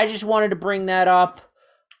 I just wanted to bring that up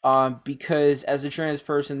because as a trans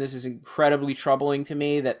person, this is incredibly troubling to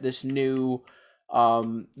me that this new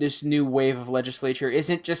wave of legislature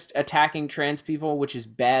isn't just attacking trans people, which is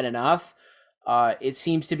bad enough. It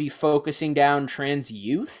seems to be focusing down trans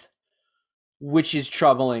youth, which is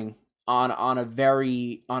troubling on a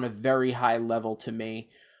very high level to me.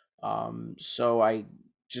 So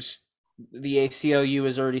the ACLU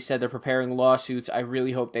has already said they're preparing lawsuits. I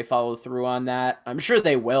really hope they follow through on that. I'm sure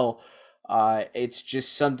they will. It's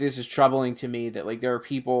just this is troubling to me that there are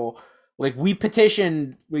people, we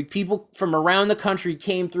petitioned, people from around the country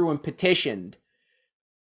came through and petitioned,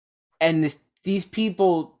 and these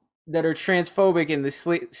people that are transphobic in the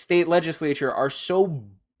state legislature are so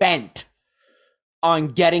bent on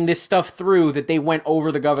getting this stuff through that they went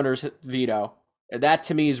over the governor's veto. That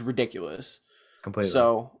to me is ridiculous. Completely.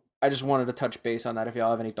 So I just wanted to touch base on that. If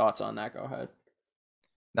y'all have any thoughts on that, go ahead.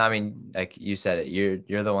 No, I mean, like you said it,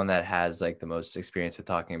 you're the one that has the most experience with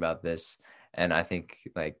talking about this. And I think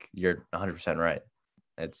you're 100% right.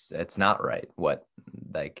 It's not right what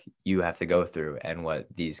you have to go through and what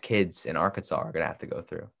these kids in Arkansas are going to have to go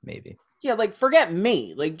through, maybe. Yeah, forget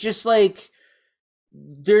me.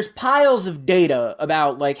 There's piles of data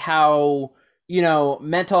about how,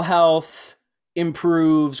 mental health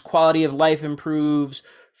improves, quality of life improves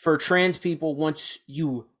for trans people once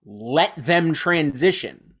you let them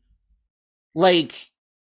transition.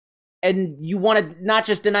 And you want to not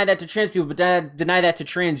just deny that to trans people, but deny that to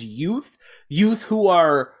trans youth who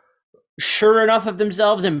are sure enough of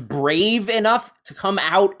themselves and brave enough to come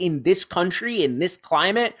out in this country, in this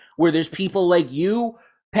climate, where there's people like you,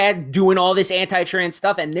 Pat, doing all this anti-trans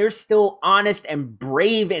stuff, and they're still honest and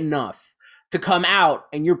brave enough to come out,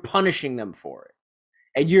 and you're punishing them for it.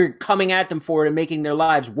 And you're coming at them for it and making their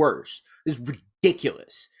lives worse. This is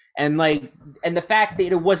ridiculous. And the fact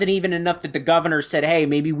that it wasn't even enough that the governor said, hey,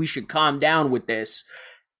 maybe we should calm down with this,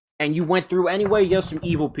 and you went through anyway, you're some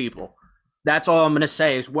evil people. That's all I'm going to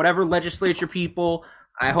say is whatever legislature people,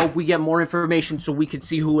 I hope we get more information so we can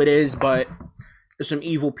see who it is, but there's some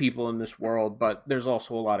evil people in this world, but there's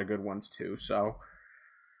also a lot of good ones too. So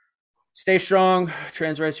stay strong.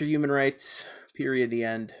 Trans rights are human rights, period, the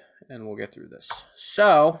end, and we'll get through this.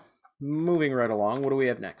 So moving right along, what do we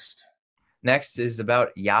have next? Next is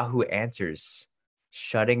about Yahoo Answers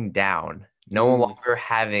shutting down, no longer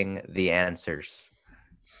having the answers.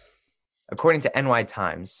 According to NY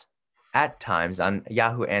Times, at times on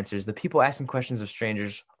Yahoo Answers, the people asking questions of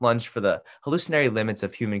strangers lunge for the hallucinatory limits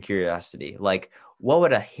of human curiosity, like what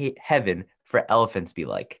would a heaven for elephants be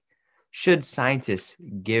like? Should scientists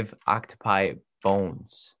give octopi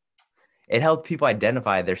bones? It helped people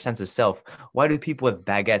identify their sense of self. Why do people with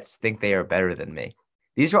baguettes think they are better than me?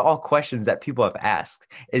 These are all questions that people have asked.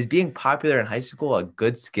 Is being popular in high school a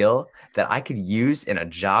good skill that I could use in a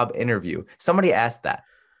job interview? Somebody asked that.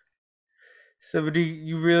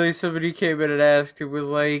 Somebody came in and asked, who was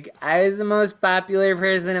like, I was the most popular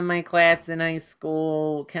person in my class in high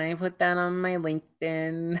school. Can I put that on my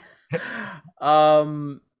LinkedIn?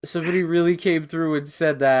 Somebody really came through and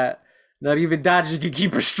said that. Not even Dodgy could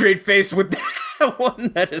keep a straight face with that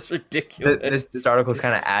one. That is ridiculous. This article is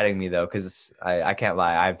kind of adding me though, because I can't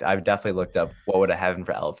lie. I've definitely looked up what would a heaven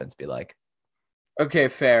for elephants be like. Okay,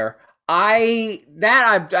 fair. I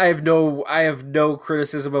have no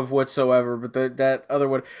criticism of whatsoever, but that other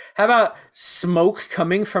one. How about smoke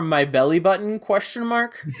coming from my belly button? ?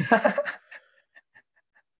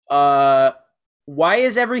 Why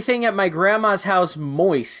is everything at my grandma's house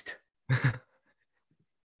moist?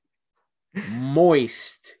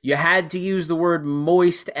 Moist. You had to use the word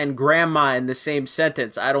moist and grandma in the same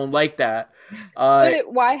sentence. I don't like that.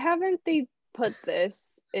 But why haven't they put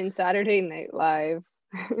this in Saturday Night Live?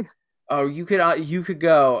 Oh, you could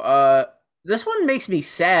go. This one makes me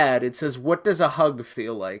sad. It says, "What does a hug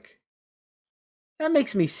feel like?" That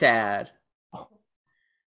makes me sad.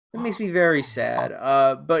 It makes me very sad.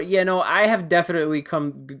 But yeah, no, I have definitely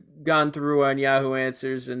gone through on Yahoo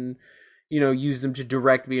Answers and use them to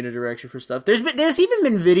direct me in a direction for stuff. There's even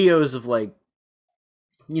been videos of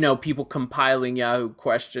people compiling Yahoo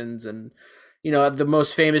questions, and the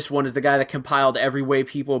most famous one is the guy that compiled every way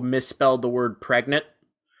people misspelled the word pregnant.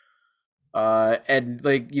 And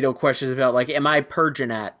questions about am I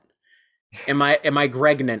perginat? Am I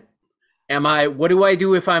gregnant? What do I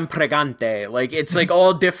do if I'm pregante? It's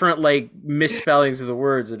all different misspellings of the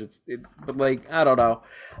words, and but I don't know.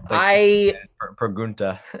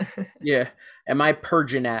 Pregunta. Yeah. Am I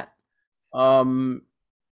perginat? Can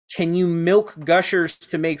you milk gushers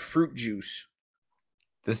to make fruit juice?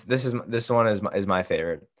 This one is my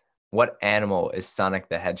favorite. What animal is Sonic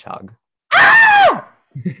the Hedgehog? Ah!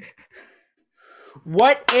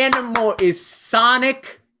 What animal is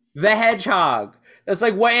Sonic the Hedgehog? That's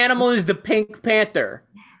what animal is the Pink Panther?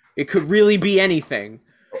 It could really be anything.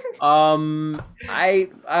 I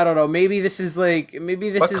don't know. Maybe this is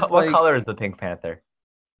what color is the Pink Panther?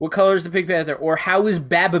 What color is the Pink Panther? Or how is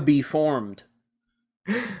Bababee formed?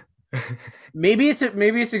 Maybe it's a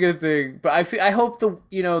good thing, but I hope the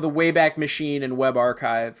Wayback Machine and Web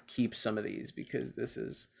Archive keeps some of these, because this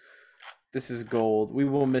is gold. We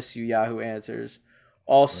will miss you, Yahoo Answers.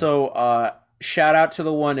 Also, shout out to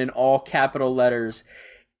the one in all capital letters.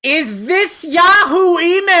 Is this Yahoo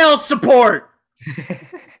email support?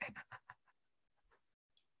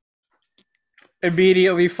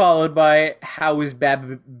 Immediately followed by how is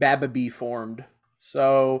Bababee formed?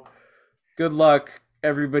 So, good luck,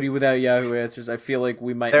 everybody without Yahoo Answers. I feel like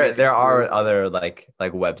we might. There are other like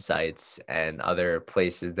websites and other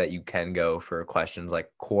places that you can go for questions.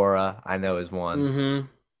 Like Quora, I know, is one,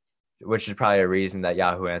 which is probably a reason that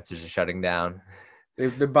Yahoo Answers is shutting down. They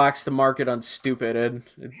boxed the market on stupid, and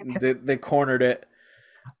they cornered it.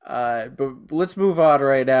 But let's move on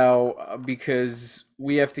right now, because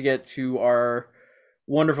we have to get to our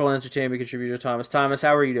wonderful entertainment contributor, Thomas. Thomas,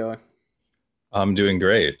 how are you doing? I'm doing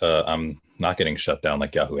great. I'm not getting shut down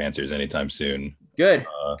like Yahoo Answers anytime soon. Good.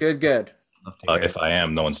 Good. If I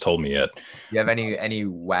am, no one's told me yet. Do you have any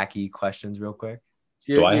wacky questions real quick?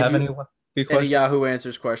 Do I have any wacky questions? Any Yahoo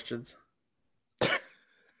Answers questions?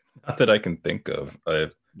 Not that I can think of.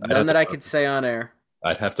 None that I could say on air.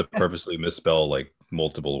 I'd have to purposely misspell like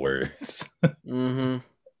multiple words. Mm-hmm.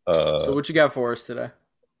 So what you got for us today?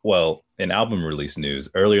 Well, in album release news,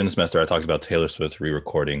 earlier in the semester, I talked about Taylor Swift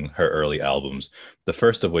re-recording her early albums, the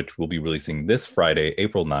first of which will be releasing this Friday,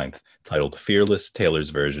 April 9th, titled Fearless, Taylor's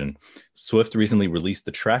Version. Swift recently released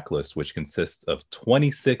the track list, which consists of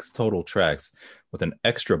 26 total tracks with an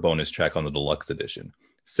extra bonus track on the deluxe edition.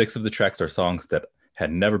 6 of the tracks are songs that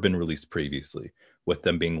had never been released previously, with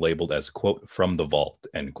them being labeled as, quote, from the vault,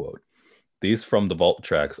 end quote. These from the vault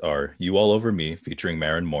tracks are You All Over Me, featuring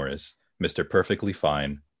Maren Morris, Mr. Perfectly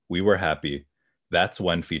Fine, We Were Happy, That's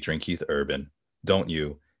When featuring Keith Urban, Don't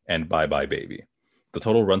You, and Bye Bye Baby. The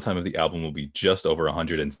total runtime of the album will be just over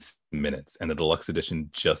 100 minutes, and the deluxe edition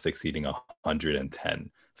just exceeding 110.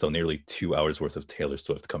 So nearly 2 hours worth of Taylor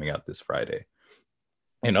Swift coming out this Friday.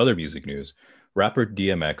 In other music news, rapper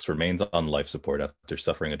DMX remains on life support after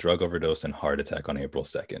suffering a drug overdose and heart attack on April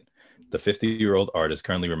 2nd. The 50-year-old artist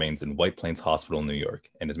currently remains in White Plains Hospital in New York,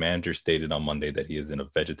 and his manager stated on Monday that he is in a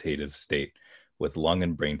vegetative state with lung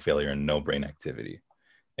and brain failure and no brain activity.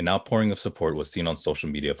 An outpouring of support was seen on social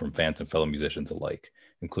media from fans and fellow musicians alike,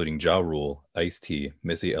 including Ja Rule, Ice-T,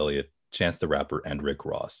 Missy Elliott, Chance the Rapper, and Rick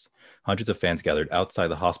Ross. Hundreds of fans gathered outside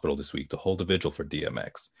the hospital this week to hold a vigil for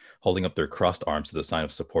DMX, holding up their crossed arms as a sign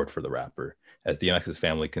of support for the rapper, as DMX's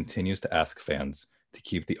family continues to ask fans to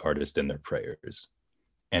keep the artist in their prayers.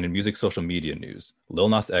 And in music social media news, Lil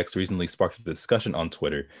Nas X recently sparked a discussion on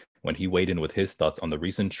Twitter when he weighed in with his thoughts on the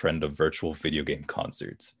recent trend of virtual video game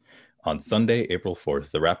concerts. On Sunday, April 4th,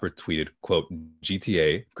 the rapper tweeted, quote,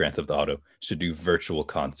 GTA, Grand Theft Auto, should do virtual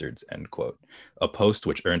concerts, end quote. A post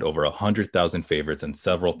which earned over 100,000 favorites and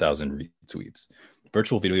several thousand retweets.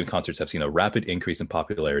 Virtual video game concerts have seen a rapid increase in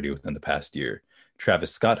popularity within the past year.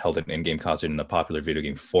 Travis Scott held an in-game concert in the popular video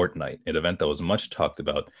game Fortnite, an event that was much talked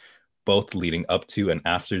about, both leading up to and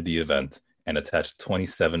after the event, and attached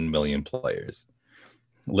 27 million players.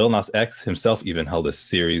 Lil Nas X himself even held a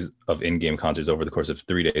series of in-game concerts over the course of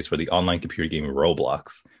 3 days for the online computer game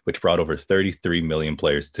Roblox, which brought over 33 million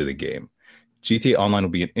players to the game. GTA Online will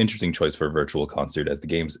be an interesting choice for a virtual concert, as the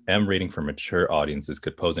game's M rating for mature audiences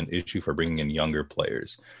could pose an issue for bringing in younger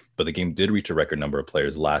players. But the game did reach a record number of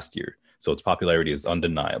players last year, so its popularity is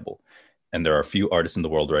undeniable. And there are a few artists in the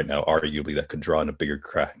world right now, arguably, that could draw in a bigger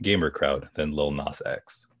gamer crowd than Lil Nas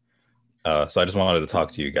X. So I just wanted to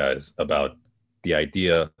talk to you guys about the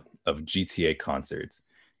idea of GTA concerts,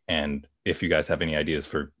 and if you guys have any ideas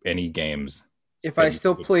for any games. If I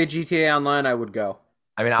still play GTA Online, I would go.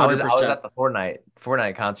 I mean, I was at the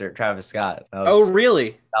Fortnite concert, Travis Scott. Oh,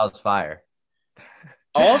 really? That was fire.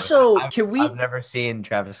 Also, I've never seen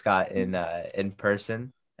Travis Scott in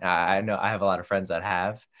person. I know I have a lot of friends that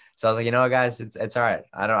have. So I was like, you know what, guys, it's all right.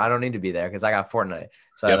 I don't need to be there because I got Fortnite.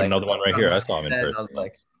 So I have another one right here. I saw him in person. I was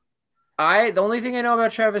like, the only thing I know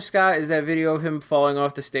about Travis Scott is that video of him falling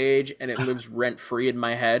off the stage, and it lives rent free in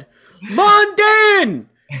my head. London,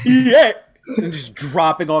 yeah, and just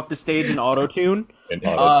dropping off the stage in auto-tune.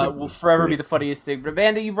 Will forever be the funniest thing. But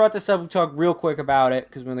Amanda, you brought this up. We talked real quick about it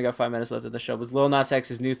because we only got 5 minutes left of the show. Was Lil Nas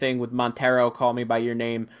X's new thing with Montero, "Call Me by Your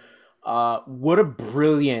Name"? What a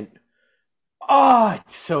brilliant! Oh,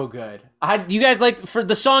 it's so good. Do you guys like for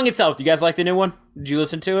the song itself? Do you guys like the new one? Did you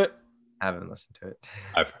listen to it? I haven't listened to it.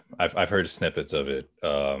 I've heard snippets of it.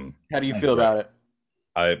 How do you feel about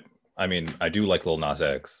it? I mean, I do like Lil Nas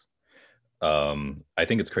X. I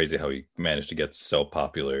think it's crazy how he managed to get so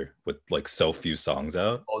popular with like so few songs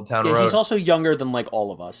out. Old Town Road. He's also younger than like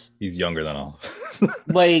all of us. He's younger than all of us.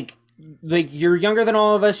 like you're younger than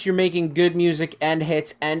all of us. You're making good music and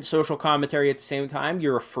hits and social commentary at the same time.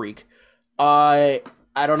 You're a freak. I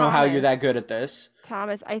don't know how you're that good at this.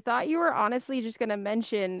 Thomas, I thought you were honestly just going to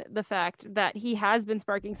mention the fact that he has been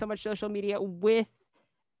sparking so much social media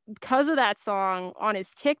because of that song on his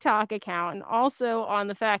TikTok account, and also on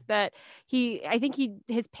the fact that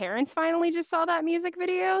his parents finally just saw that music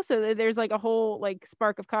video, so there's like a whole like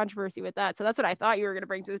spark of controversy with that. So that's what I thought you were going to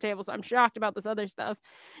bring to the table. So I'm shocked about this other stuff.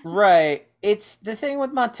 Right. It's the thing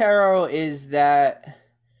with Montero is that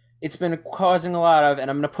it's been causing a lot of, and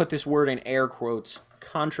I'm going to put this word in air quotes,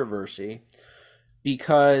 controversy.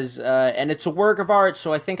 Because, and it's a work of art,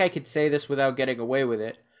 so I think I could say this without getting away with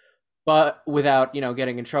it, but without,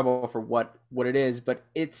 getting in trouble for what it is. But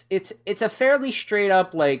it's a fairly straight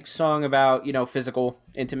up like song about, physical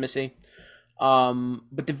intimacy.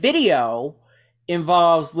 But the video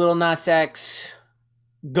involves Lil Nas X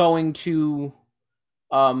going to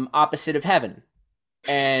opposite of heaven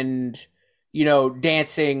and,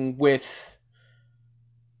 dancing with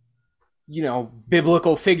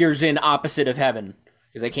biblical figures in opposite of heaven,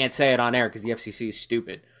 because I can't say it on air because the FCC is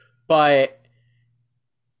stupid. But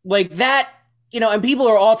like that, and people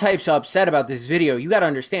are all types of upset about this video. You got to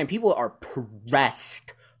understand, people are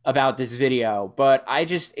pressed about this video. But I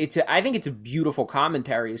think it's a beautiful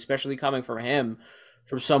commentary, especially coming from him,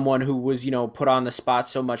 from someone who was, put on the spot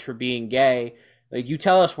so much for being gay. Like, you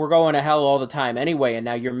tell us we're going to hell all the time anyway, and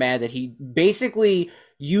now you're mad that he basically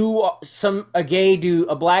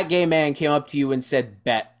a black gay man came up to you and said,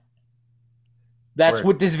 bet. That's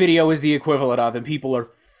what this video is the equivalent of, and people are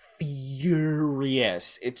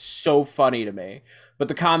furious. It's so funny to me. But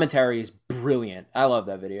the commentary is brilliant. I love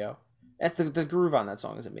that video. That's the groove on that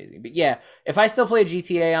song is amazing. But yeah, if I still played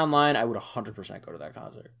GTA Online, I would 100% go to that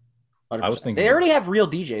concert. 100%. I was thinking they already have real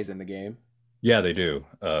DJs in the game. Yeah, they do.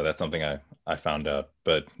 That's something I found out.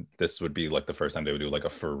 But this would be like the first time they would do like a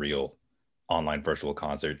for real online virtual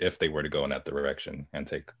concert if they were to go in that direction and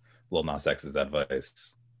take Lil Nas X's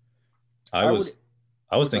advice. I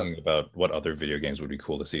was thinking about what other video games would be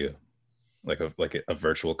cool to see a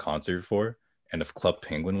virtual concert for, and if Club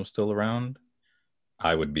Penguin was still around,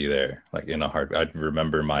 I would be there. Like in a heart, I'd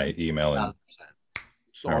remember my email and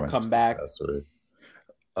so I'll come back.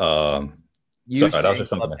 You saying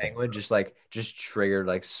Club Penguin just triggered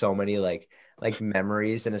like so many like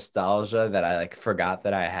memories and nostalgia that I like forgot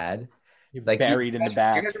that I had. Like buried in the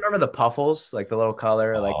back. You guys remember the Puffles, like the little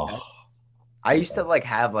color, like I used to like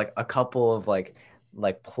have like a couple of like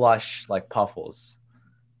plush like Puffles.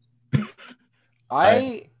 Those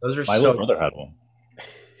are my little brother had one.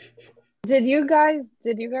 Did you guys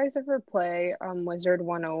ever play Wizard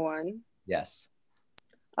 101? Yes.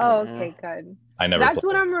 Oh, okay, good. I never. That's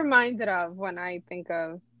what I'm reminded of when I think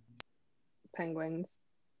of penguins.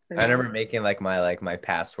 I remember making like my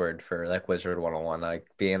password for like Wizard 101, like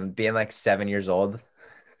being like 7 years old.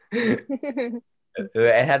 It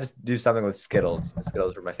had to do something with Skittles.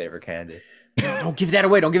 Skittles were my favorite candy. Don't give that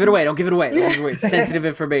away. Don't give it away. Don't give it away. Sensitive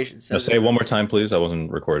information. Now say it one more time, please. I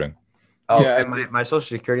wasn't recording. Oh, yeah, my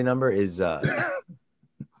social security number is So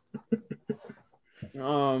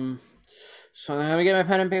let me get my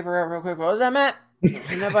pen and paper out real quick. What was that, Matt?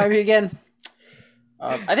 Can that by me again?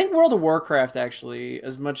 I think World of Warcraft, actually,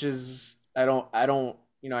 as much as I don't,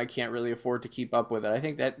 I can't really afford to keep up with it. I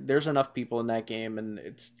think that there's enough people in that game, and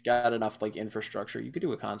it's got enough like infrastructure. You could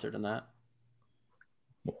do a concert in that.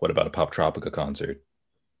 What about a Pop Tropica concert?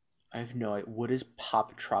 I have no idea. What is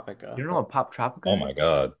Pop Tropica? You don't know what Pop Tropica? Oh my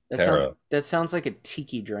God, Tara. That sounds like a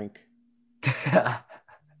tiki drink.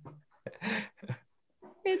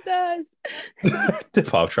 It does.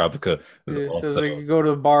 Pop Tropica. So like you go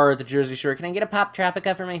to a bar at the Jersey Shore. Can I get a Pop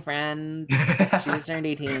Tropica for my friend? She just turned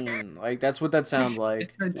 18. Like that's what that sounds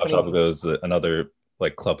like. Pop Tropica is another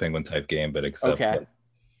like Club Penguin type game, but except like,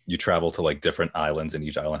 you travel to like different islands, and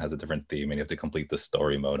each island has a different theme, and you have to complete the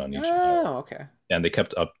story mode on each. Oh, okay. And they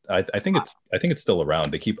kept up. I think it's still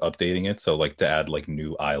around. They keep updating it, so like to add like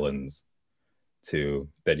new islands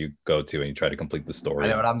that you go to, and you try to complete the story. I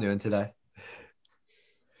know what I'm doing today.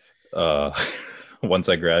 Once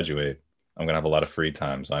I graduate, I'm gonna have a lot of free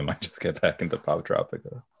time, so I might just get back into Pop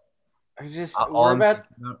Tropica.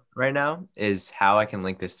 Right now is how I can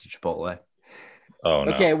link this to Chipotle. Oh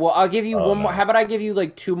no. Okay, well I'll give you one more. How about I give you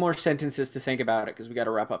like 2 more sentences to think about it, because we got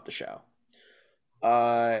to wrap up the show.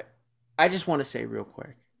 I just want to say real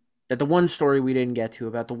quick that the one story we didn't get to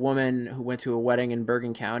about the woman who went to a wedding in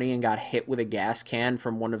Bergen County and got hit with a gas can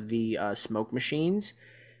from one of the smoke machines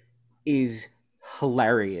is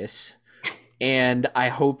hilarious. And I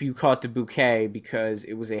hope you caught the bouquet, because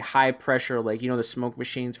it was a high pressure, like, the smoke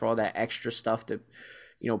machines for all that extra stuff that,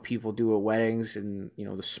 people do at weddings, and,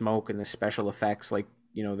 the smoke and the special effects, like,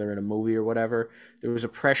 they're in a movie or whatever. There was a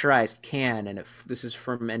pressurized can, and this is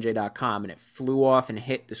from NJ.com, and it flew off and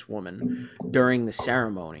hit this woman during the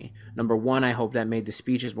ceremony. Number 1, I hope that made the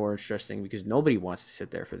speeches more interesting, because nobody wants to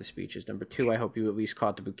sit there for the speeches. Number 2, I hope you at least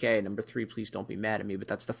caught the bouquet. Number 3, please don't be mad at me, but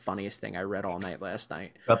that's the funniest thing I read all night last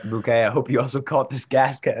night. Got the bouquet. I hope you also caught this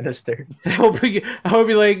gas canister. I hope you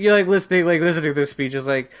listening to this speech is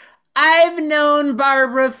like, I've known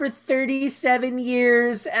Barbara for 37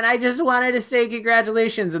 years, and I just wanted to say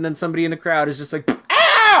congratulations. And then somebody in the crowd is just like,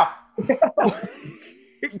 ah!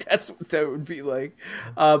 That's what that would be like.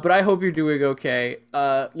 But I hope you're doing okay.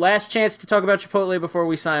 Last chance to talk about Chipotle before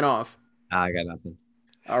we sign off. I got nothing.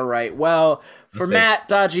 All right. Well, for Matt,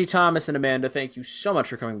 Dodgy, Thomas, and Amanda, thank you so much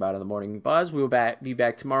for coming by to the Morning Buzz. We will be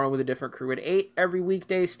back tomorrow with a different crew at 8 every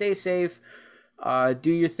weekday. Stay safe. Do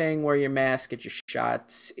your thing, wear your mask, get your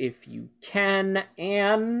shots if you can,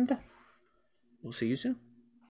 and we'll see you soon.